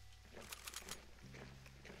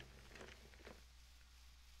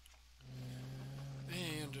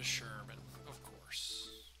 And a Sherman, of course.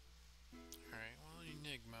 Alright, well,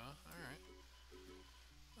 Enigma, alright.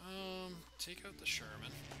 Take out the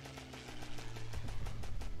Sherman.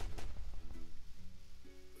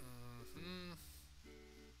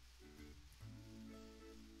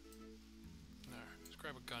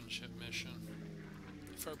 Grab a gunship mission.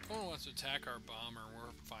 If our opponent wants to attack our bomber,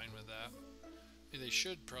 we're fine with that. I mean, they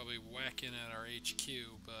should probably whack in at our HQ,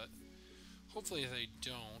 but hopefully they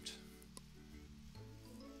don't.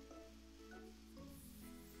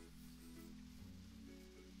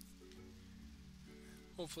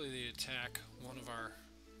 Hopefully they attack one of our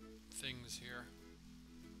things here.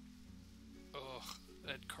 Ugh,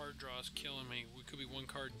 that card draw is killing me. We could be one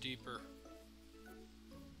card deeper.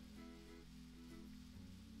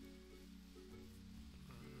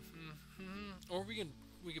 Or we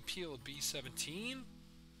could peel a B-17.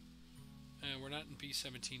 We're not in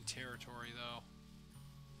B-17 territory though.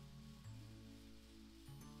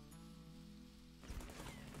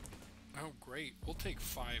 Oh great, we'll take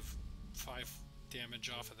five damage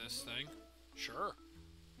off of this thing. Sure.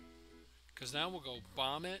 Because now we'll go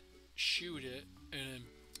bomb it, shoot it, and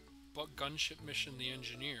then gunship mission the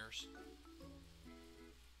engineers.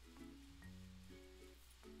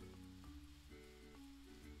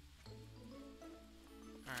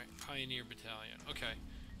 Alright, Pioneer Battalion. Okay.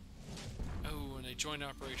 Oh, and they joined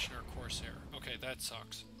Operation our Corsair. Okay, that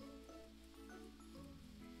sucks.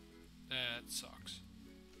 That sucks.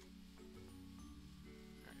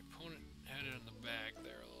 Alright, opponent had it in the bag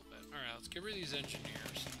there a little bit. Alright, let's get rid of these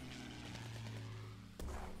engineers.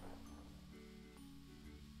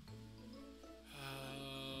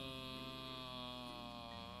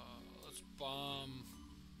 Let's bomb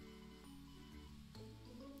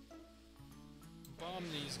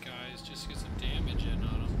these guys just to get some damage in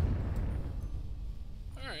on them.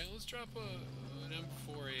 Alright, let's drop an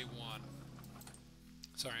M4A1.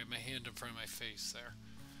 Sorry, I have my hand in front of my face there.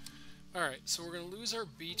 Alright, so we're going to lose our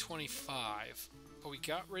B-25, but we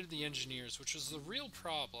got rid of the engineers, which was the real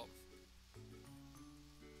problem.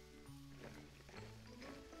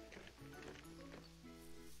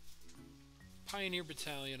 Pioneer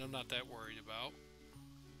Battalion, I'm not that worried about.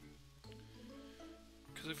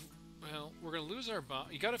 Because if... Well, we're going to lose our bomb.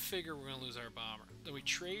 You got to figure we're going to lose our bomber. Then we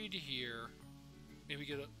trade here. Maybe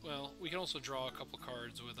get a... Well, we can also draw a couple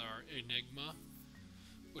cards with our Enigma,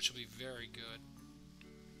 which will be very good.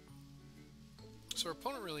 So our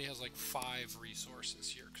opponent really has like 5 resources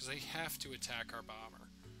here, because they have to attack our bomber.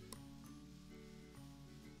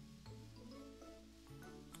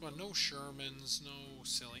 Come on, no Shermans, no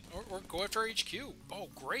silly... Or go after our HQ. Oh,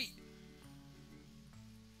 great!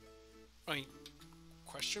 I mean...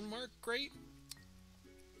 Question mark? Great.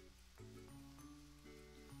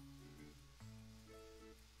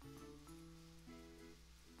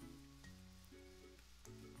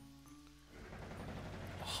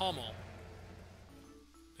 Hummel.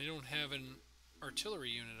 They don't have an artillery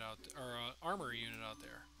unit out there, or armor unit out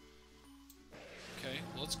there. Okay,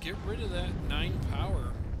 well, let's get rid of that 9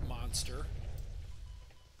 power monster.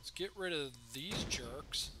 Let's get rid of these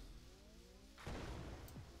jerks.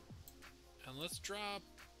 And let's drop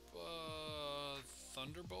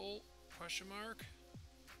Thunderbolt, question mark?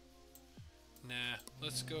 Nah,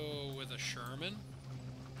 let's go with a Sherman.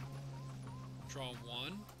 Draw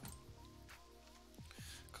 1.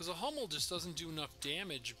 Because a Hummel just doesn't do enough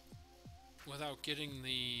damage without getting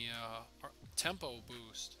the tempo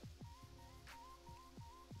boost.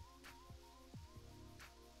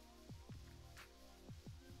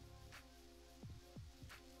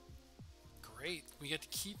 great. We get to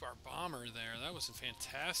keep our bomber there. That was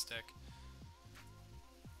fantastic.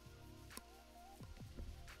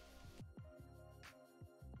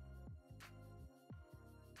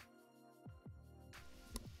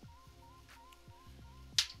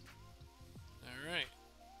 Alright.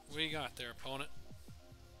 What do you got there, opponent?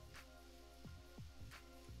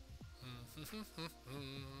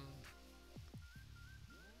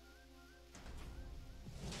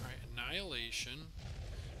 Alright, Annihilation.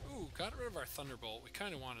 Ooh, got rid of our Thunderbolt. We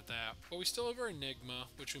kind of wanted that. But we still have our Enigma,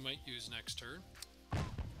 which we might use next turn. Alright,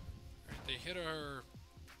 they hit our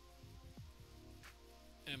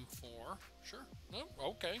M4. Sure. No,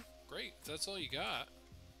 okay. Great. If that's all you got.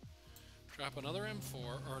 Drop another M4,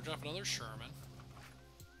 or drop another Sherman.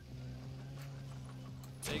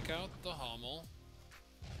 Take out the Hummel.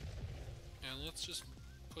 And let's just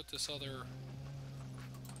put this other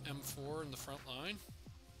M4 in the front line.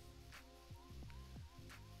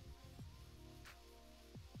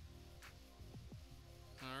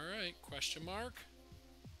 Alright, question mark.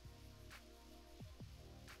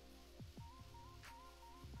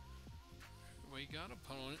 We got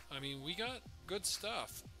opponent. I mean, we got good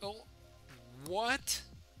stuff. Oh, what?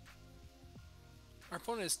 Our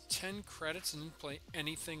opponent has 10 credits and didn't play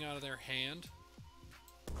anything out of their hand.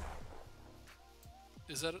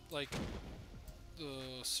 Is that like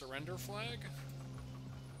the surrender flag?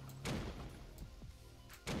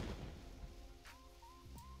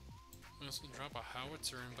 Let's drop a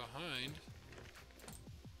howitzer in behind.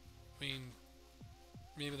 I mean,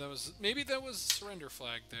 maybe that was surrender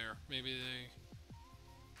flag there. Maybe they.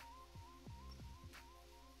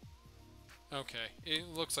 Okay, it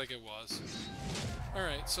looks like it was. All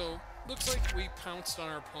right, so looks like we pounced on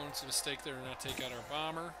our opponent's mistake there to not take out our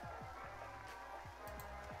bomber,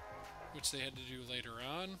 which they had to do later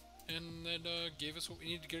on, and that gave us what we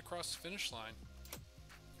needed to get across the finish line.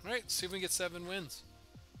 All right, let's see if we can get 7 wins.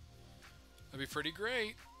 That'd be pretty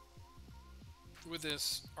great with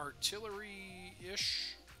this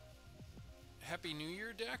artillery-ish Happy New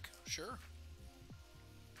Year deck. Sure.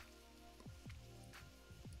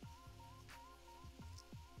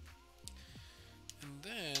 And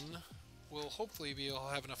then we'll hopefully be able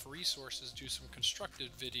to have enough resources to do some constructed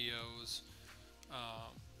videos,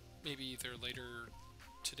 maybe either later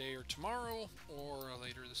today or tomorrow, or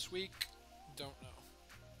later this week. Don't know.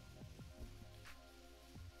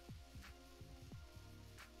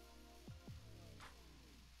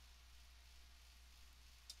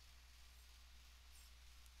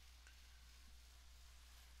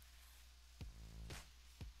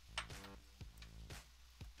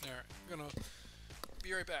 Alright, I'm gonna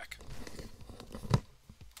be right back.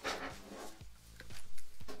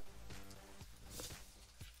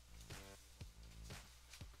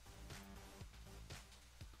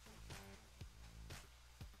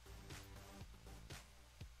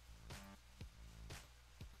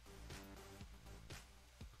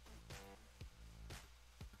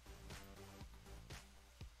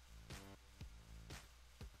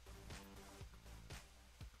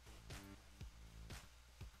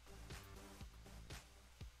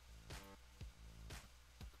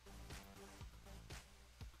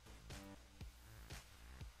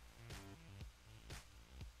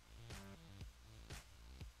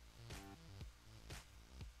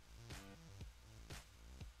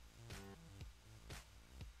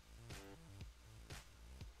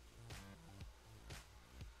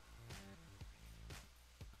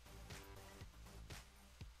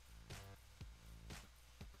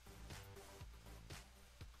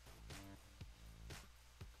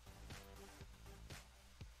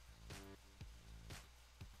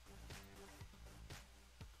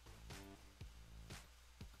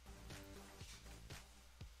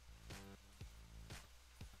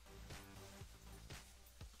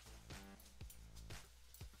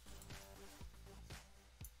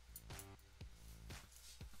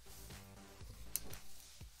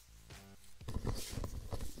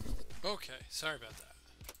 Okay, sorry about that.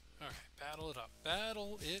 Okay, battle it up.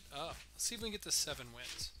 Battle it up. Let's see if we can get to 7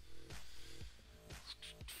 wins.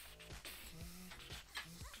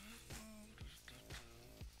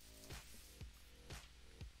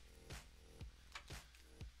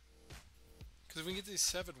 Because if we can get these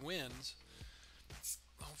 7 wins,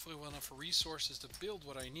 hopefully we'll have enough resources to build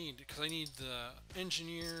what I need. Because I need the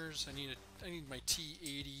engineers, I need my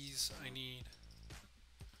T-80s, I need...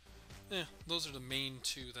 those are the main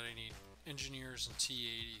 2 that I need. Engineers and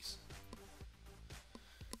T-80s.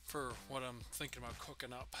 For what I'm thinking about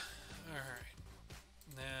cooking up. Alright.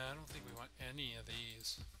 Nah, I don't think we want any of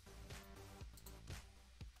these.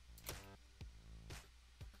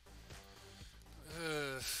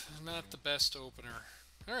 Not the best opener.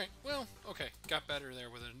 Alright, well, okay. Got better there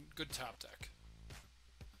with a good top deck.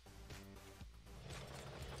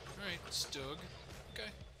 Alright, Stug. Okay.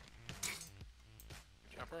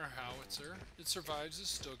 Drop our howitzer. It survives the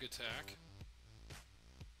Stug attack.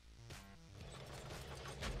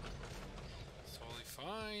 Totally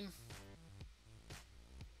fine.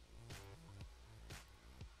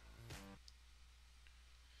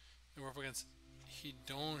 And we're up against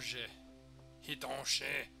Hidonge. Hidonge.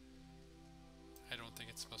 I don't think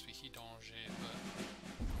it's supposed to be Hidonge, but...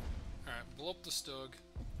 Alright, blow up the Stug.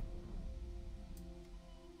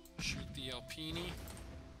 Shoot the Alpini.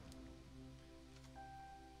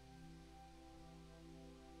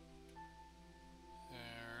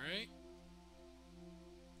 Alright.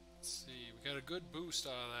 Let's see, we got a good boost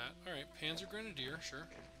out of that. Alright, Panzer Grenadier, sure.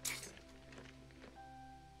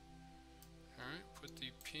 Alright, put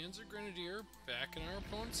the Panzer Grenadier back in our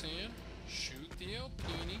opponent's hand. Shoot the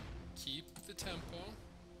Alpini. Keep the tempo.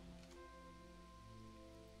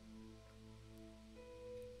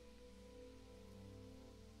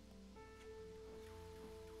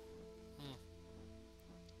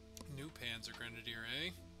 New Panzer Grenadier,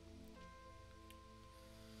 eh?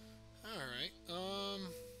 Alright,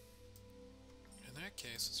 in that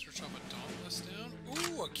case, let's search up a Dauntless down.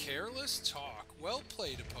 Ooh, a Careless Talk. Well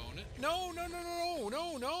played, opponent. No, no, no, no,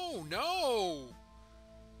 no, no, no!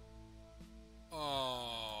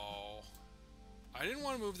 Oh. I didn't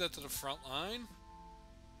want to move that to the front line.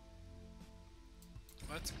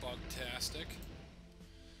 That's bug-tastic.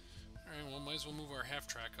 Alright, well, might as well move our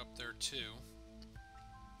half-track up there, too.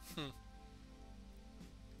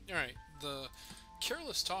 Alright, the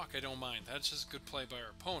Careless Talk I don't mind. That's just good play by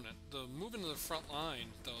our opponent. The moving to the front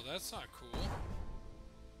line, though, that's not cool.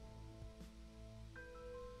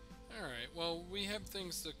 Alright, well, we have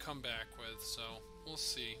things to come back with, so we'll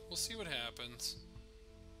see. We'll see what happens.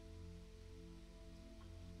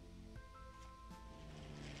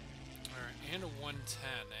 Alright, and a 110,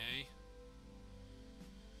 eh?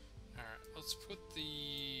 Alright, let's put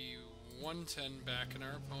the 110 back in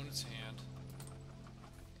our opponent's hand.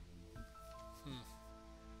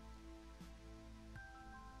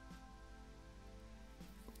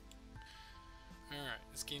 Alright,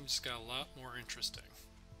 this game just got a lot more interesting.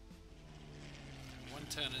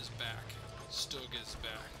 110 is back. Stug is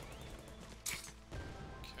back.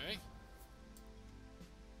 Okay.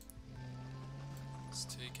 Let's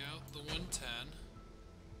take out the 110.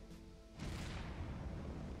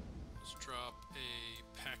 Let's drop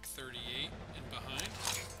a Pack 38 in behind.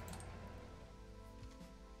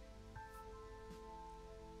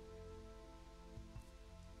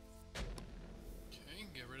 Okay,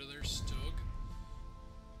 get rid of their Stug.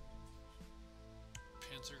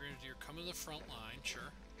 Panzer Grenadier, come to the front line,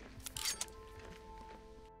 sure.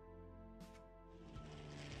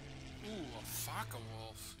 Ooh, a Faka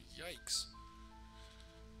Wolf. Yikes.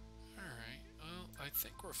 Alright, well, I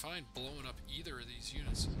think we're fine blowing up either of these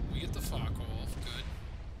units. We get the Faka Wolf, good.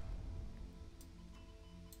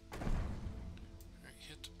 Alright,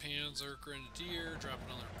 hit the Panzer Grenadier, drop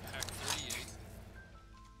another Pack 38.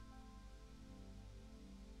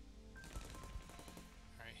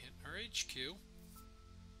 Alright, hit our HQ.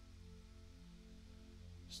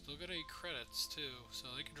 Still got 8 credits too, so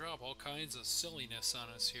they can drop all kinds of silliness on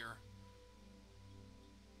us here.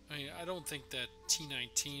 I mean, I don't think that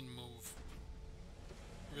T-19 move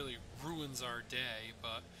really ruins our day,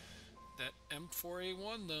 but that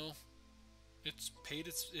M4A1 though, it's paid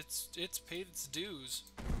its dues,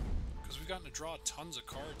 because we've gotten to draw tons of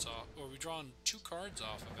cards off, or we've drawn 2 cards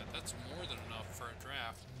off of it. That's more than enough for a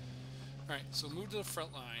draft. All right, so move to the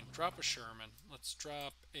front line, drop a Sherman. Let's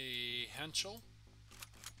drop a Henschel,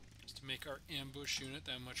 just to make our ambush unit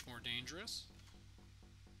that much more dangerous.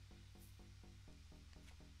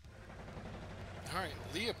 Alright,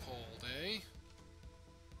 Leopold, eh?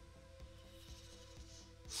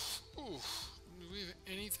 Ooh, do we have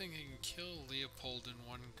anything that can kill Leopold in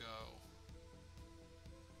one go?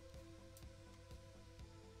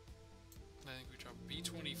 I think we drop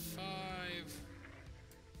B-25.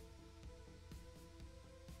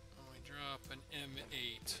 And we drop an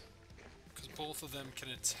M8. Because both of them can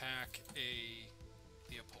attack a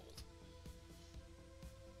Leopold.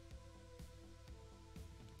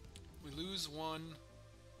 We lose one,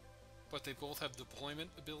 but they both have deployment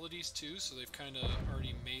abilities too, so they've kind of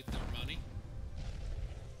already made their money.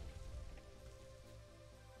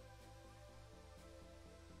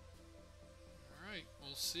 All right,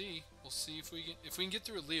 we'll see. We'll see if we can get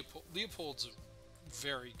through a Leopold. Leopold's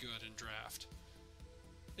very good in draft.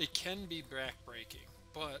 It can be backbreaking,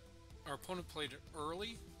 but our opponent played it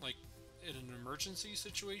early, like in an emergency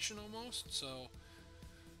situation almost. So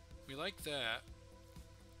we like that.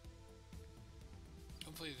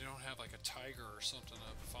 Hopefully they don't have like a tiger or something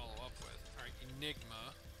to follow up with. Alright,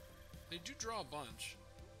 Enigma. They do draw a bunch.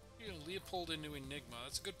 You know, Leopold into Enigma.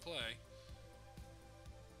 That's a good play.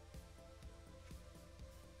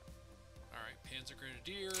 Alright, Panzer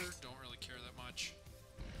Grenadier. Don't really care that much.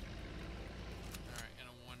 Alright, and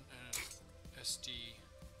a SD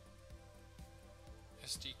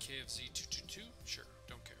KFZ 222? Sure,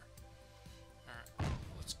 don't care. Alright,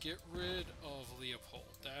 let's get rid of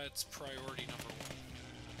Leopold. That's priority number one.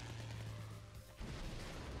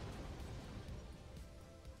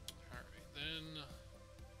 Alright, then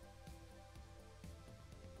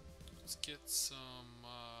let's get some,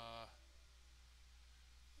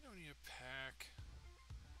 we don't need a pack.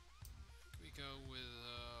 We go with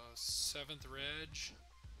 7th Reg,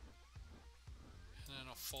 and then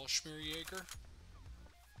a Fallschirmjäger.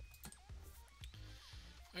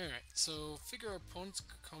 Alright, so figure our opponent's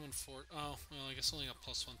coming for. Oh, well, I guess only got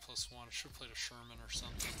 +1/+1. I should have played a Sherman or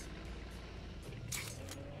something.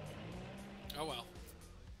 Oh well.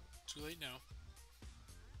 Too late now.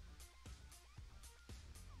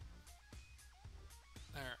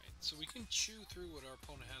 Alright, so we can chew through what our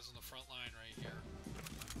opponent has on the front line right here.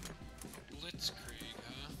 Blitzkrieg,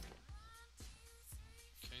 huh?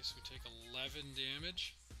 Okay, so we take 11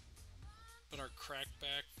 damage, but our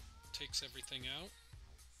crackback takes everything out,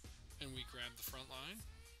 and we grab the front line.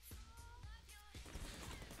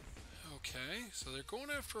 Okay, so they're going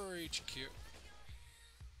after our HQ.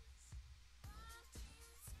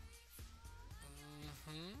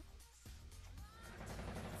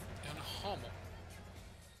 And a Hummel.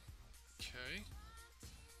 Okay.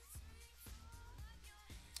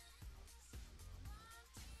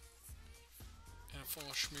 And a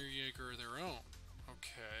Fallschirmjäger of their own.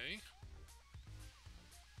 Okay.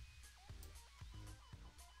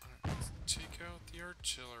 Alright, let's take out the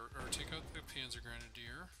artillery, or take out the Panzer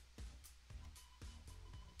Grenadier.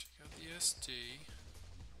 Take out the SD.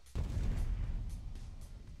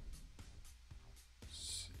 Let's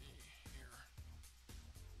see here.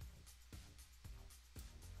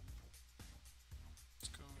 Let's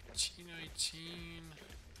go with T19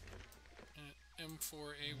 and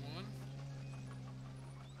M4A1.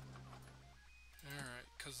 Alright,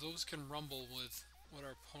 because those can rumble with what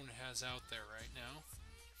our opponent has out there right now.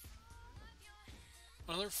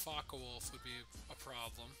 Another Focke-Wulf would be a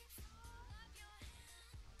problem.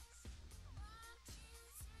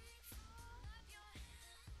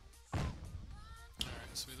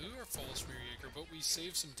 Alright, so we lose our Fallschirmjäger, but we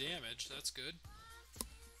save some damage. That's good.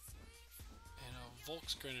 And a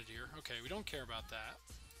Volksgrenadier. Okay, we don't care about that.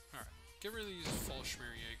 Alright, get rid of these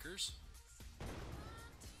Fallschirmjägers.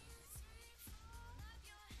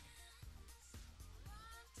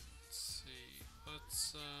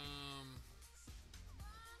 Let's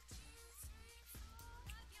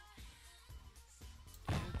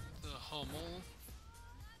hit the Hummel,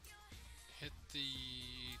 hit the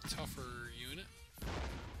tougher unit.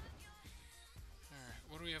 Alright,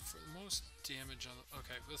 what do we have for the most damage on the...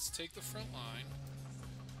 Okay, let's take the front line,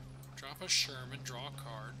 drop a Sherman, draw a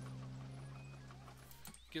card,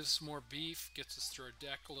 gives us some more beef, gets us through our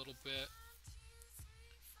deck a little bit.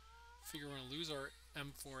 Figure we're going to lose our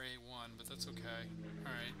M4A1, but that's okay.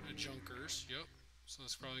 Alright, a Junkers, yep. So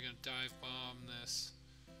it's probably going to dive bomb this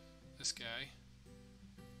guy.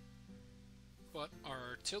 But our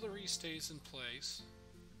artillery stays in place.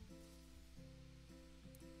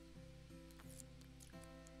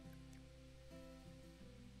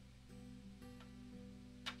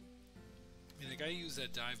 I mean, the guy used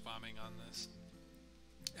that dive bombing on this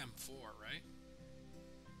M4, right?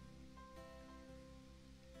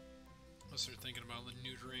 Unless they're thinking about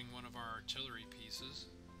neutering one of our artillery pieces.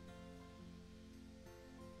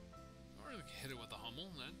 Or we can hit it with a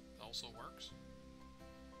Hummel, that also works.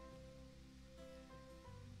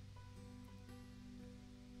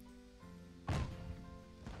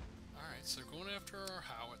 Alright, so they're going after our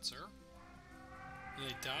howitzer. And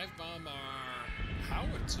they dive bomb our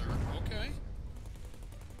howitzer, okay.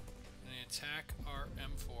 And they attack our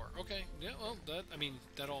M4. Okay, yeah, well,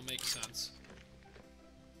 that all makes sense.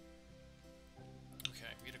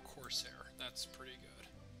 Okay, we get a Corsair. That's pretty good.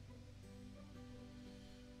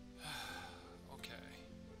 Okay.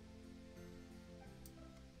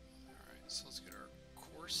 Alright, so let's get our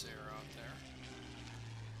Corsair out there.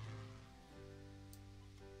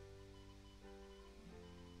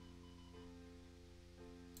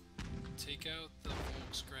 Take out the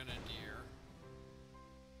Volksgrenadier.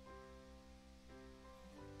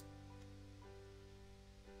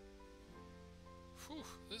 Whew,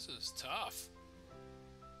 this is tough.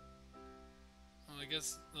 Well, I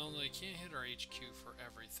guess, well, they can't hit our HQ for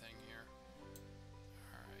everything here.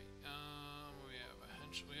 Alright, we have a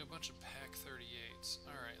We have a bunch of Pack 38s.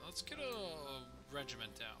 Alright, let's get a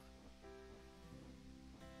regiment down.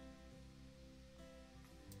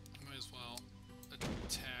 Might as well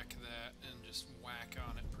attack that and just whack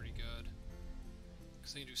on it pretty good.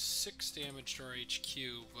 Because they do 6 damage to our HQ,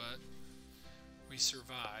 but we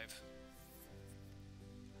survive.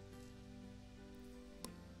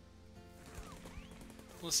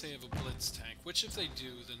 Unless they have a blitz tank, which if they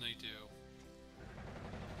do, then they do.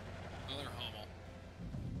 Another Hummel.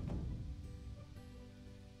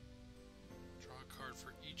 Draw a card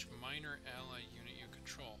for each minor ally unit you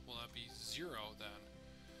control. Will that be 0 then?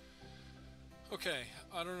 Okay,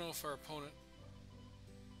 I don't know if our opponent...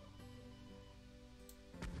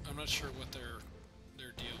 I'm not sure what their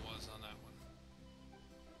deal was on that one.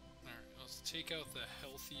 Alright, let's take out the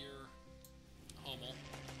healthier Hummel.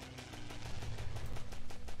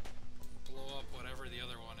 Blow up whatever the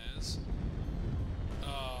other one is.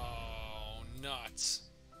 Oh, nuts.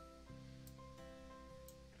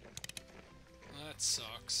 That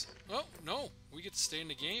sucks. Oh, no! We get to stay in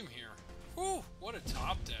the game here. Whew! What a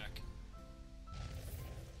top deck.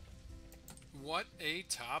 What a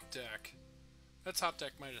top deck. That top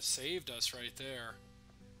deck might have saved us right there.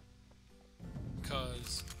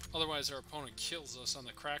 Because otherwise our opponent kills us on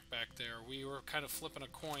the crackback there. We were kind of flipping a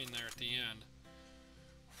coin there at the end.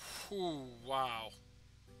 Whew, wow.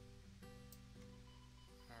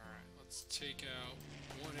 Alright, let's take out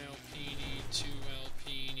 1 Alpini, 2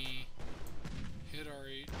 Alpini, hit our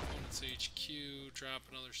opponent's HQ, drop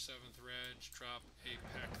another 7th Reg, drop a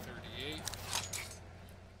Pack 38.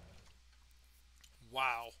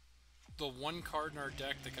 Wow. The one card in our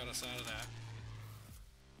deck that got us out of that.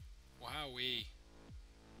 Wowee.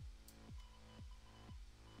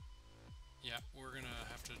 Yeah, we're gonna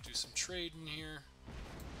have to do some trading here.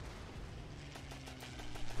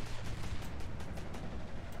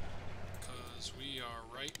 Because we are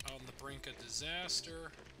right on the brink of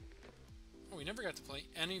disaster. Oh, we never got to play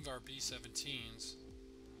any of our B-17s.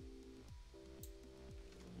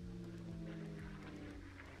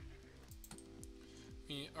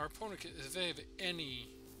 I mean, our opponent, if they have any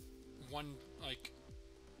one, like,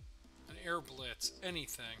 an air blitz,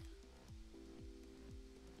 anything,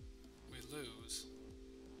 we lose.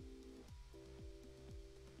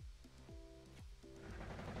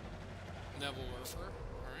 Nebelwerfer.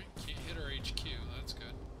 Alright, can't hit our HQ, that's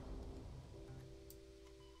good.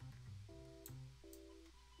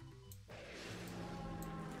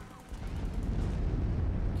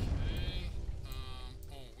 Okay,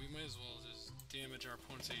 oh, we might as well just damage our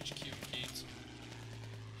opponent's HQ and gain some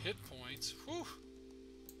hit points. Whew!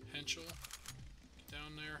 Henschel, get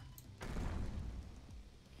down there.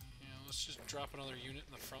 Yeah, let's just drop another unit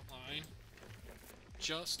in the front line.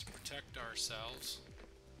 Just to protect ourselves.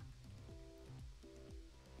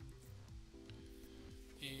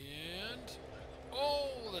 And...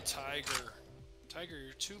 oh, the Tiger. Tiger,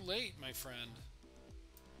 you're too late, my friend.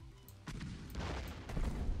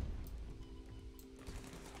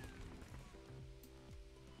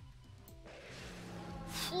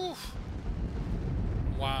 Whew.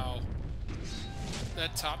 Wow.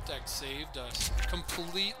 That top deck saved us.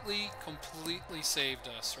 Completely saved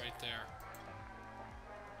us right there.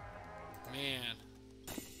 Man.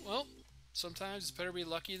 Well, sometimes it's better be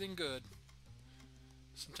lucky than good.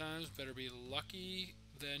 Sometimes better be lucky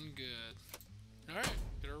than good. Alright,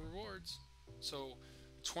 get our rewards. So,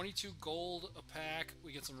 22 gold a pack.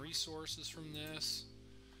 We get some resources from this.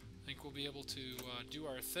 I think we'll be able to do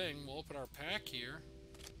our thing. We'll open our pack here.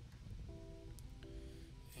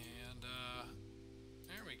 And,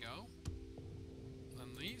 there we go.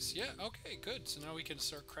 Unleash. Yeah, okay, good. So now we can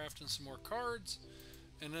start crafting some more cards.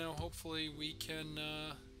 And then hopefully we can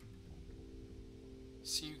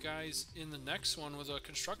see you guys in the next one with a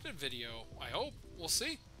constructed video. I hope. We'll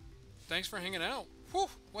see. Thanks for hanging out. Whew,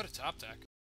 what a top deck.